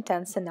is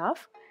intense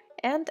enough,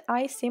 and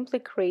I simply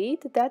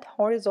create that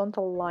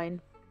horizontal line.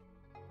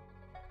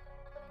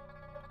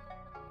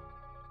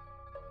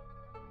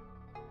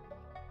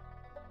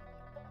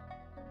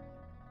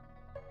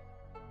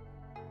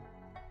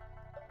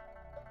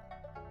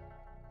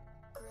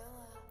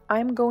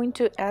 I'm going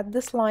to add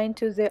this line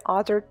to the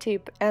other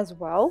tip as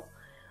well,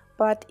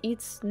 but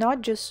it's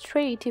not just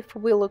straight. If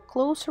we look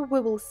closer, we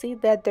will see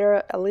that there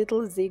are a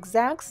little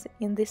zigzags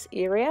in this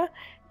area,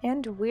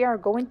 and we are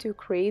going to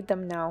create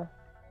them now.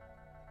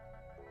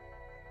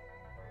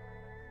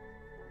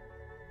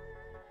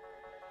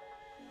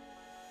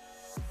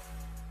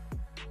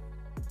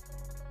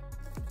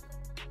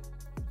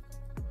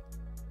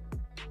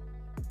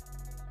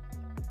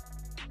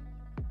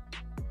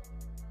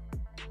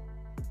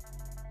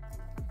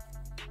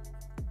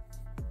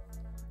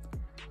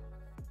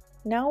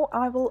 Now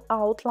I will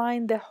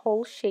outline the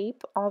whole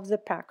shape of the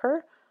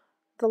packer.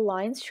 The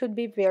lines should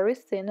be very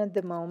thin at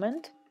the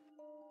moment.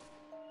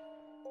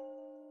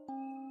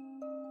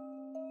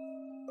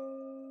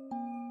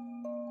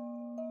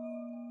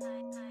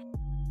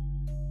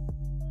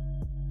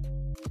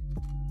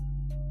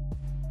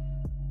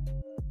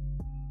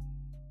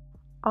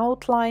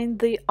 Outline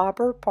the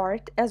upper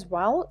part as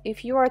well.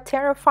 If you are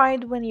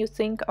terrified when you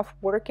think of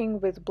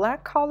working with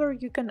black color,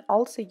 you can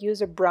also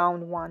use a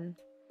brown one.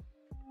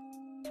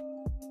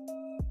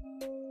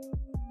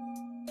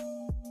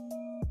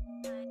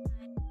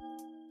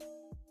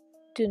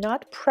 Do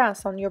not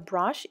press on your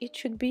brush, it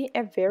should be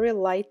a very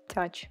light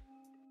touch.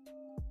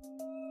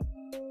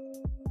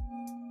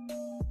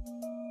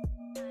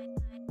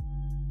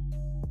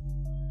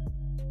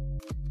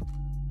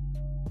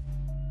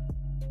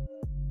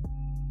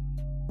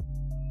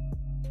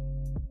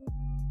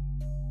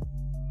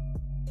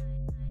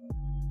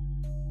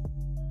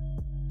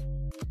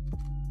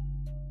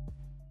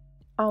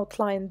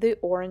 Outline the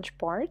orange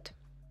part.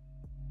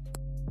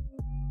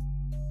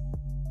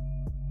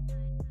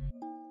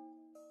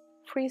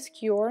 Freeze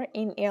cure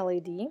in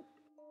LED.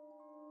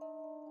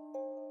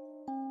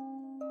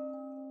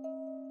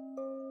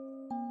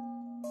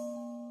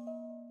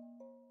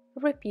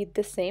 Repeat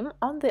the same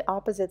on the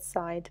opposite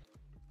side.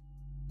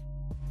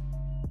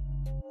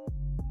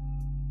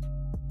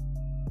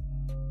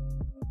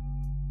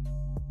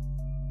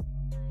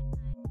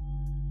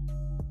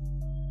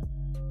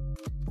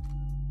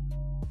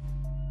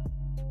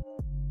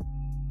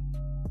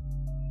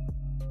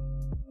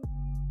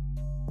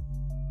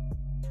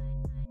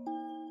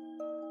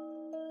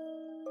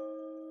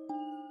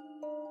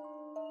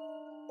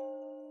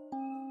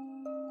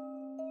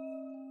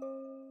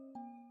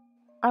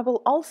 I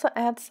will also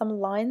add some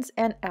lines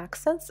and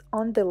accents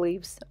on the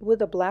leaves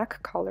with a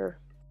black color.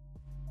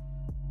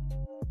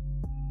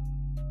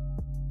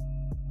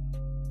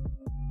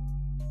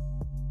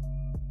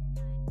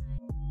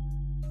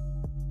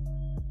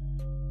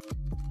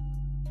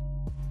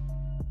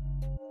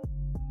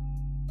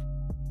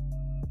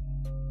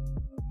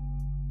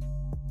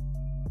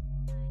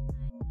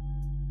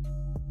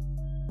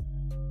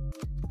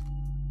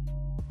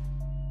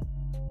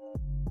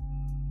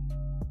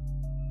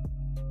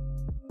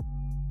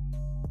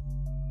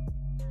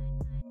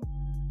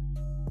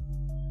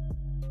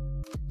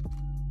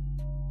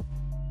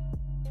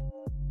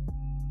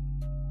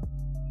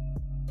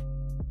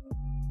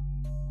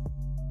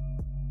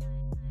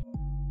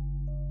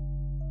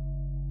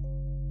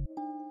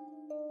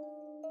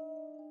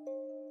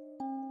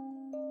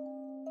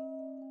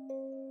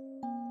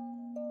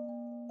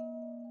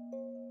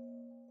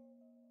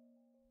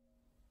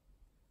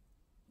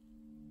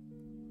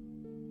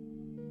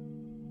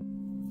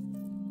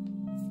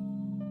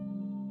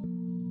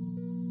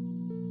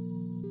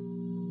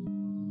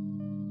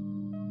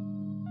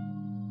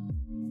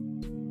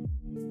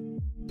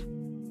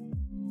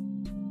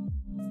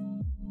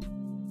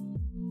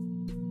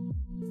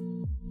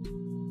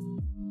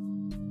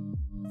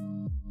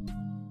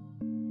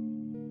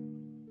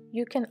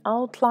 You can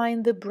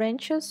outline the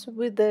branches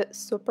with the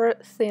super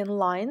thin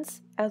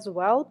lines as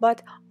well,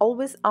 but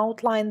always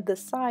outline the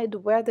side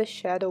where the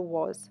shadow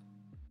was.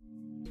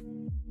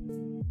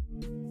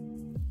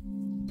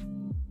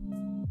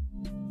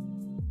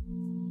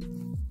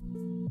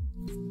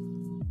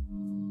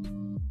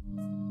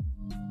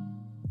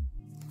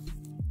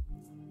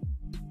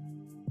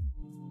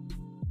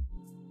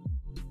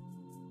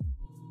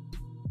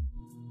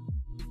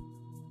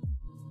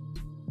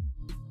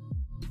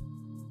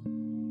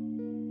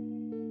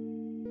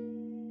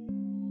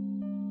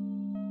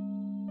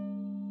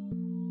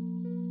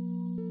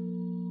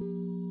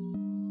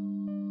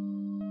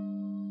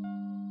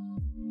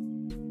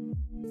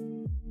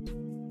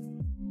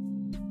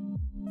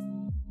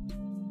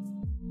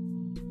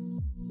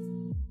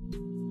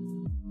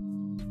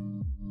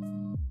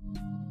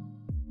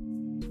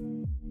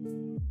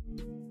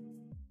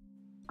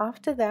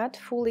 After that,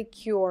 fully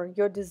cure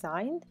your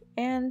design,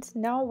 and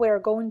now we're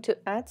going to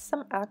add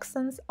some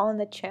accents on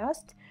the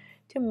chest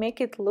to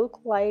make it look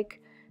like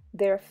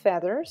they're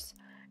feathers,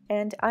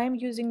 and I'm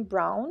using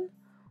brown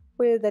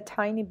with a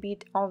tiny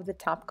bit of the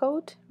top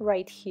coat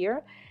right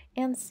here,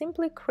 and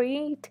simply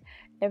create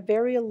a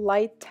very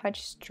light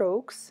touch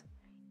strokes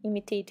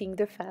imitating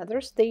the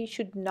feathers. They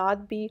should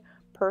not be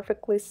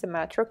perfectly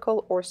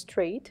symmetrical or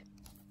straight.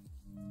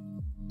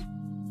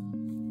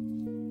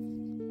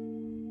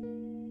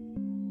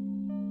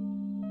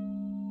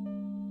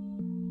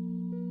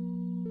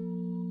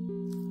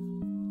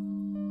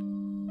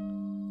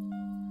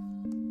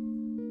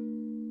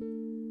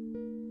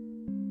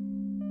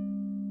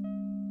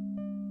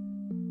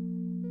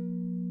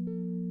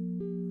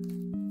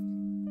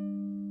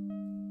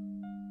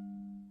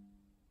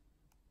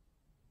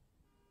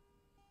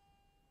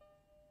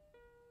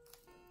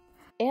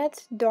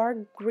 Add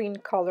dark green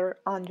color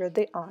under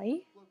the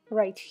eye,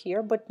 right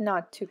here, but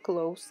not too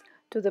close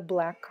to the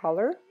black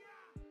color.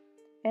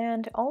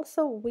 And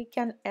also we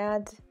can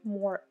add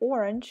more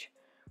orange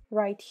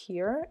right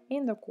here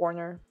in the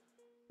corner.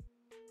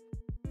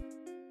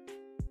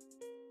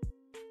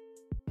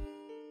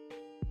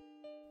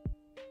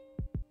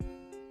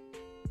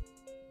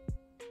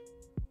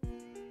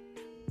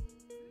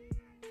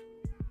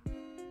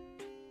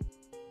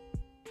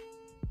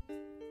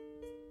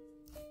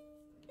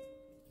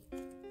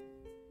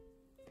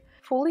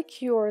 Fully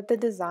cure the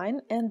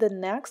design, and the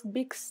next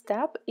big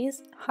step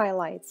is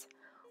highlights.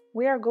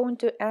 We are going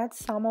to add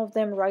some of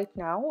them right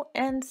now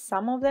and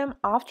some of them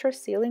after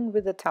sealing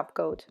with the top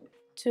coat.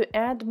 To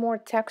add more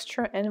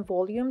texture and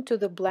volume to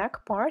the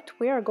black part,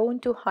 we are going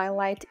to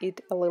highlight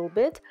it a little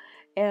bit,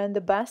 and the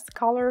best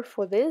color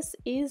for this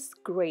is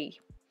gray.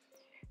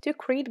 To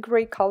create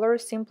gray color,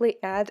 simply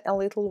add a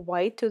little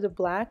white to the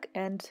black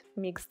and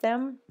mix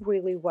them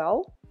really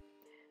well.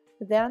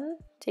 Then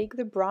take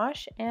the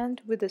brush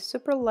and with the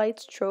super light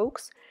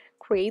strokes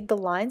create the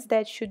lines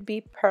that should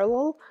be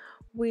parallel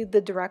with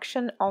the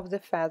direction of the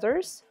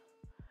feathers.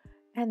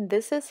 And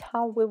this is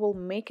how we will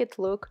make it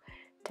look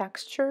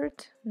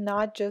textured,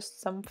 not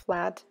just some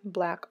flat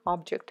black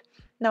object.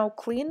 Now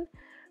clean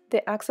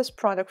the excess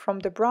product from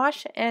the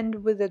brush,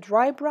 and with a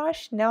dry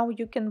brush now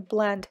you can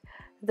blend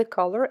the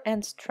color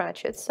and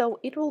stretch it so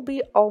it will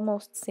be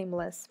almost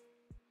seamless.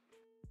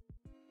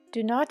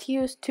 Do not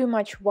use too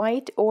much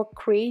white or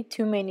create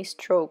too many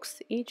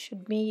strokes. It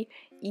should be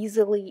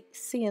easily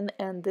seen,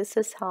 and this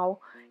is how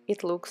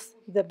it looks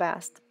the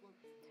best.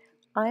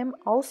 I'm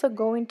also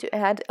going to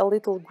add a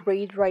little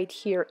gray right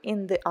here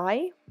in the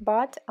eye,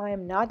 but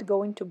I'm not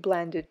going to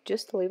blend it,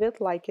 just leave it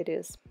like it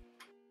is.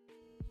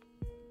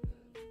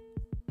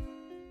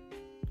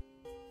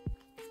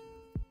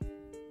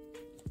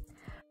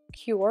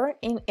 Cure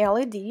in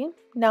LED.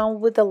 Now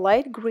with the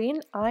light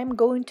green, I'm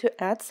going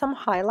to add some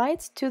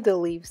highlights to the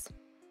leaves.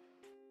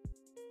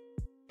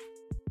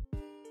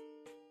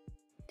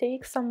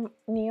 Take some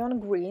neon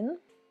green,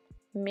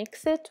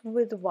 mix it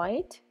with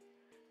white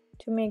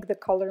to make the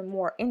color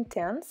more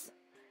intense,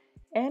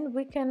 and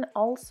we can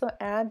also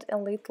add a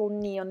little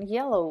neon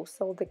yellow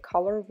so the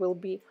color will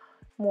be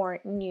more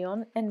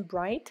neon and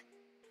bright.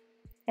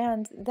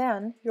 And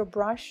then your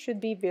brush should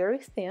be very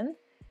thin.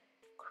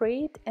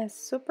 Create a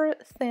super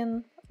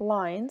thin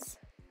lines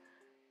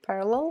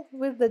parallel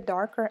with the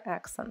darker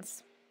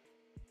accents.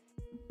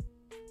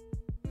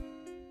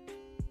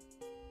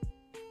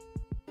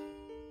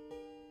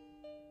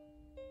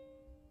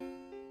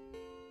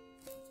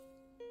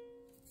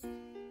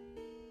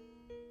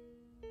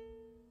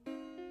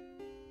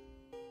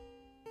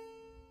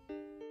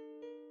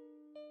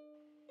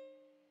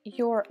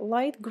 Your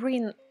light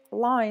green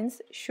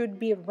lines should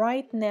be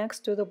right next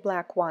to the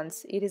black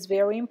ones. It is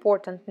very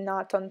important,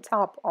 not on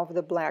top of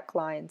the black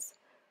lines.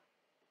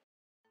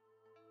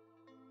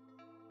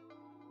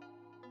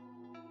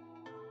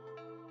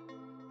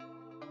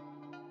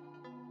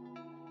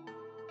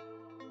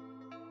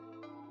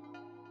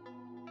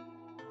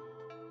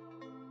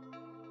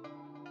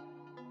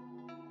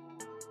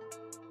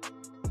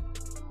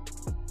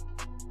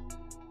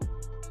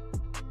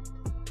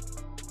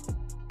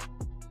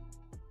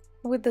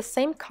 With the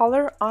same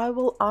color, I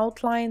will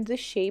outline the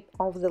shape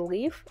of the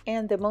leaf,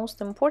 and the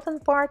most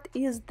important part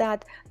is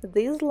that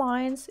these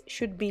lines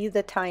should be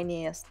the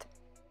tiniest.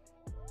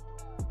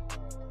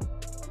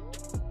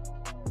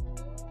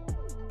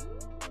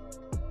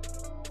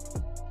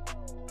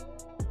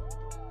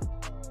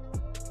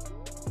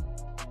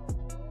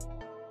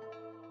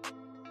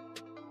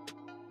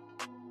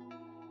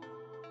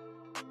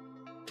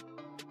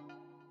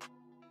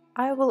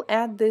 I will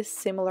add these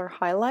similar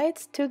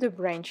highlights to the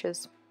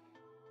branches.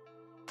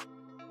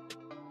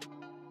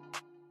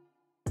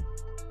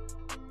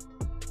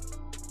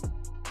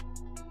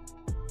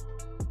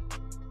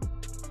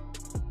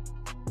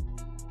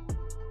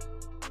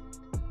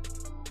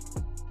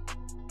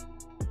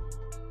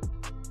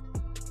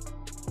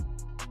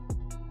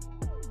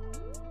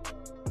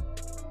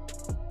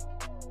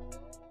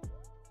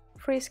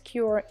 Freeze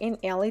cure in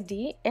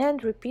LED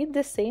and repeat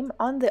the same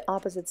on the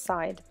opposite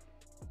side.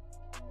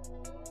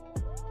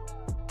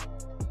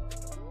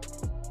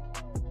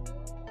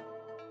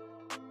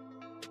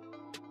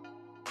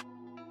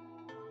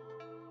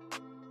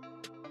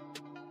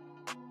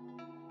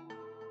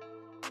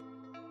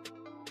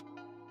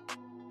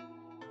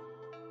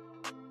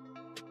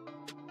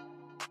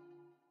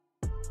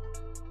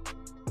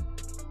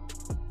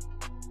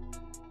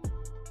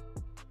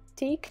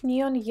 Take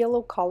neon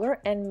yellow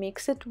color and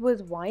mix it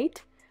with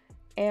white,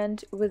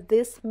 and with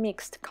this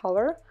mixed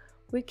color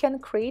we can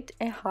create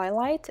a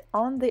highlight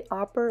on the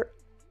upper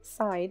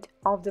side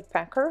of the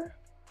pecker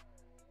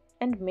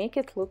and make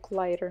it look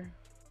lighter.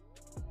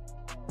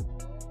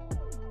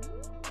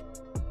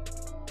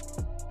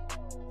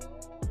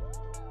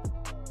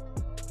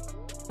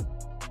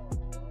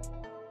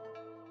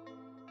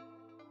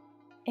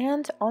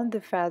 And on the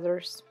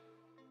feathers.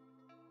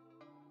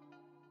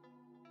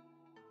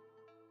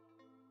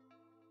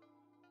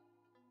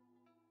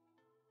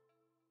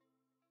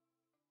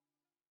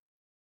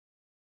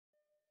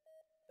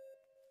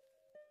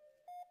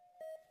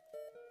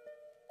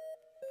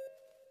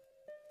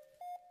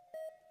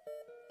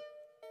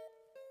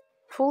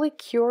 Fully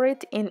cure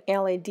it in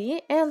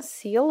LED and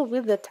seal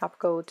with the top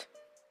coat.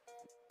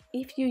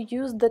 If you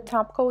use the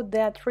top coat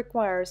that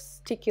requires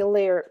sticky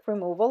layer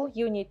removal,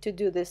 you need to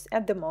do this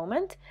at the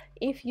moment.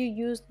 If you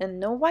use a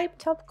no-wipe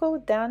top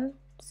coat, then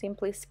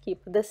simply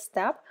skip this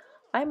step.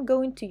 I'm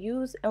going to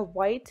use a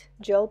white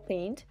gel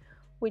paint,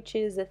 which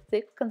is a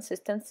thick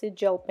consistency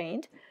gel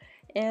paint.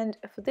 And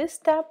for this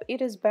step,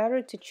 it is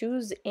better to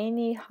choose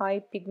any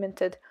high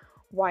pigmented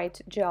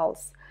white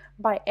gels.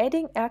 By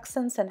adding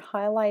accents and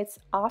highlights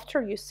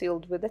after you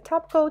sealed with the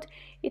top coat,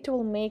 it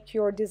will make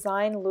your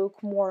design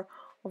look more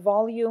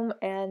volume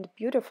and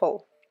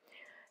beautiful.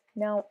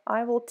 Now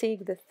I will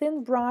take the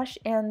thin brush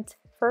and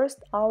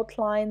first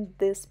outline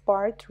this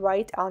part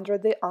right under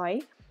the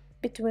eye,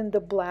 between the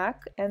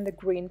black and the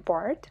green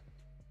part.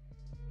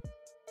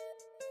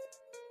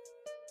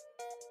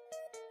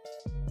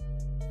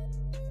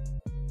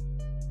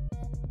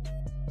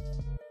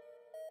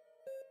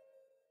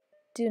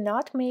 Do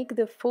not make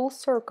the full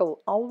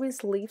circle,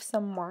 always leave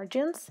some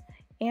margins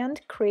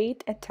and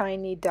create a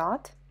tiny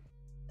dot.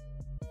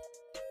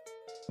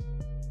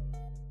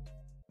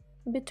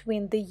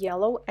 Between the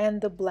yellow and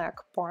the black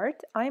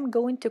part, I'm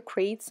going to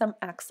create some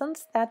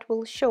accents that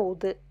will show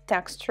the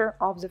texture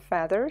of the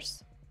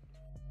feathers.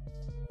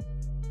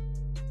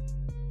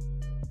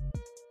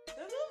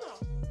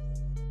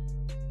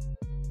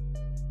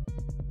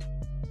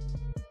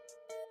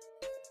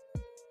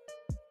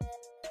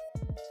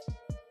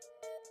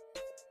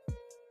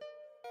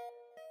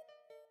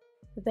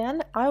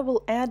 Then I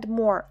will add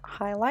more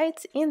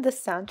highlights in the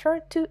center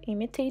to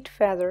imitate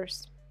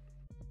feathers.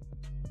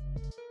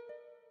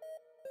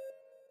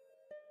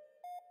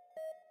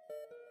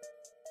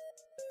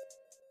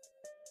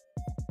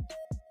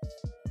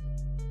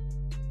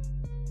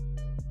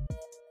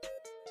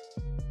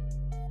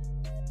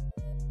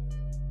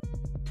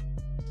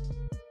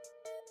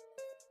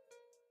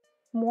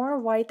 More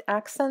white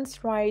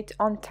accents right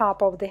on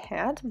top of the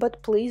head,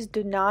 but please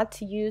do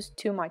not use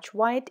too much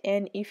white,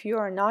 and if you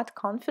are not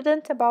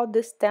confident about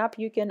this step,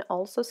 you can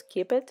also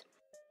skip it.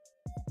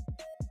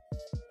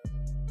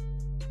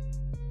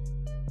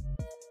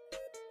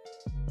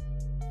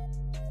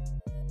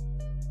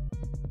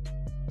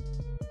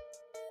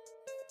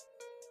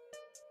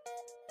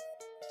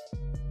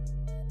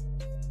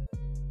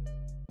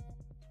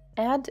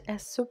 Add a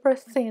super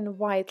thin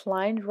white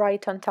line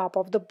right on top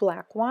of the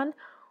black one,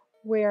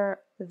 where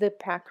the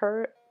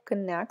pecker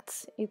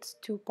connects its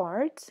two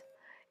parts,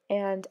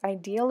 and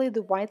ideally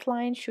the white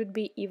line should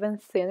be even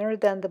thinner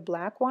than the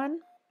black one.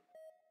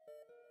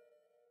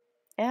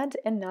 Add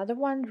another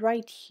one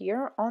right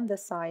here on the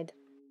side.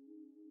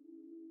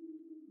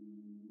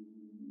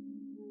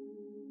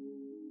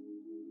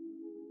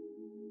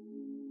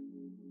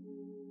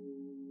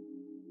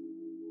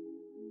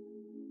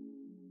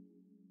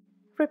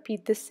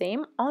 Repeat the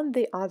same on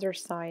the other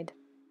side.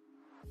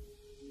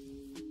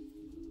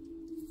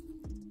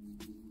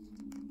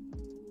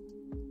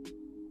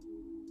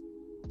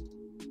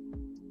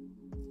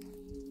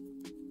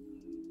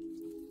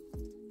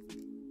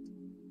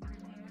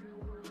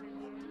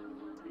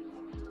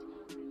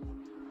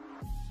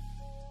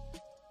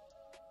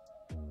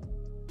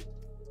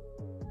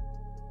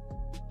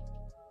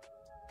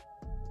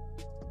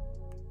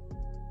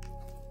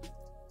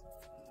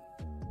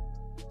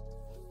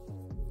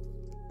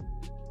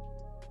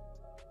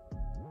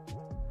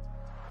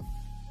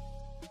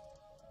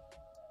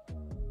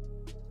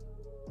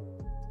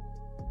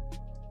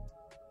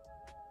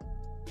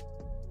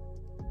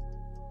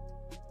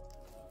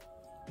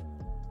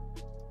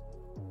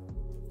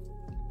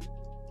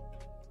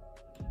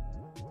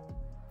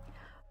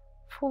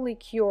 Fully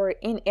cure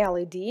in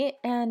LED,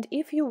 and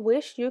if you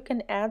wish you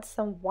can add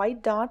some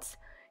white dots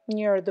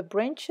near the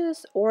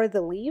branches or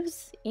the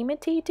leaves,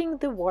 imitating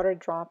the water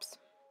drops.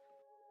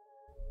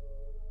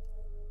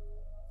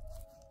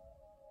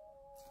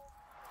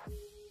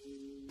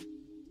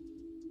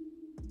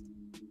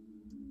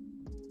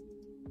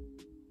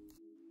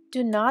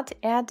 Do not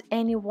add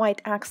any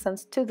white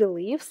accents to the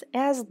leaves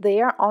as they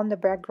are on the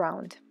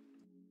background.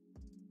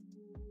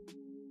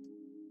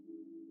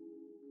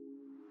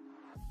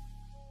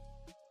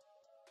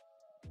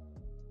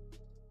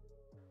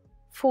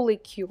 Fully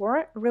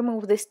cure,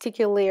 remove the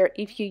sticky layer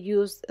if you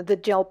use the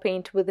gel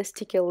paint with the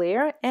sticky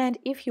layer, and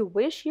if you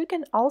wish you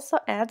can also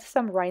add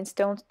some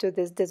rhinestones to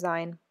this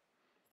design.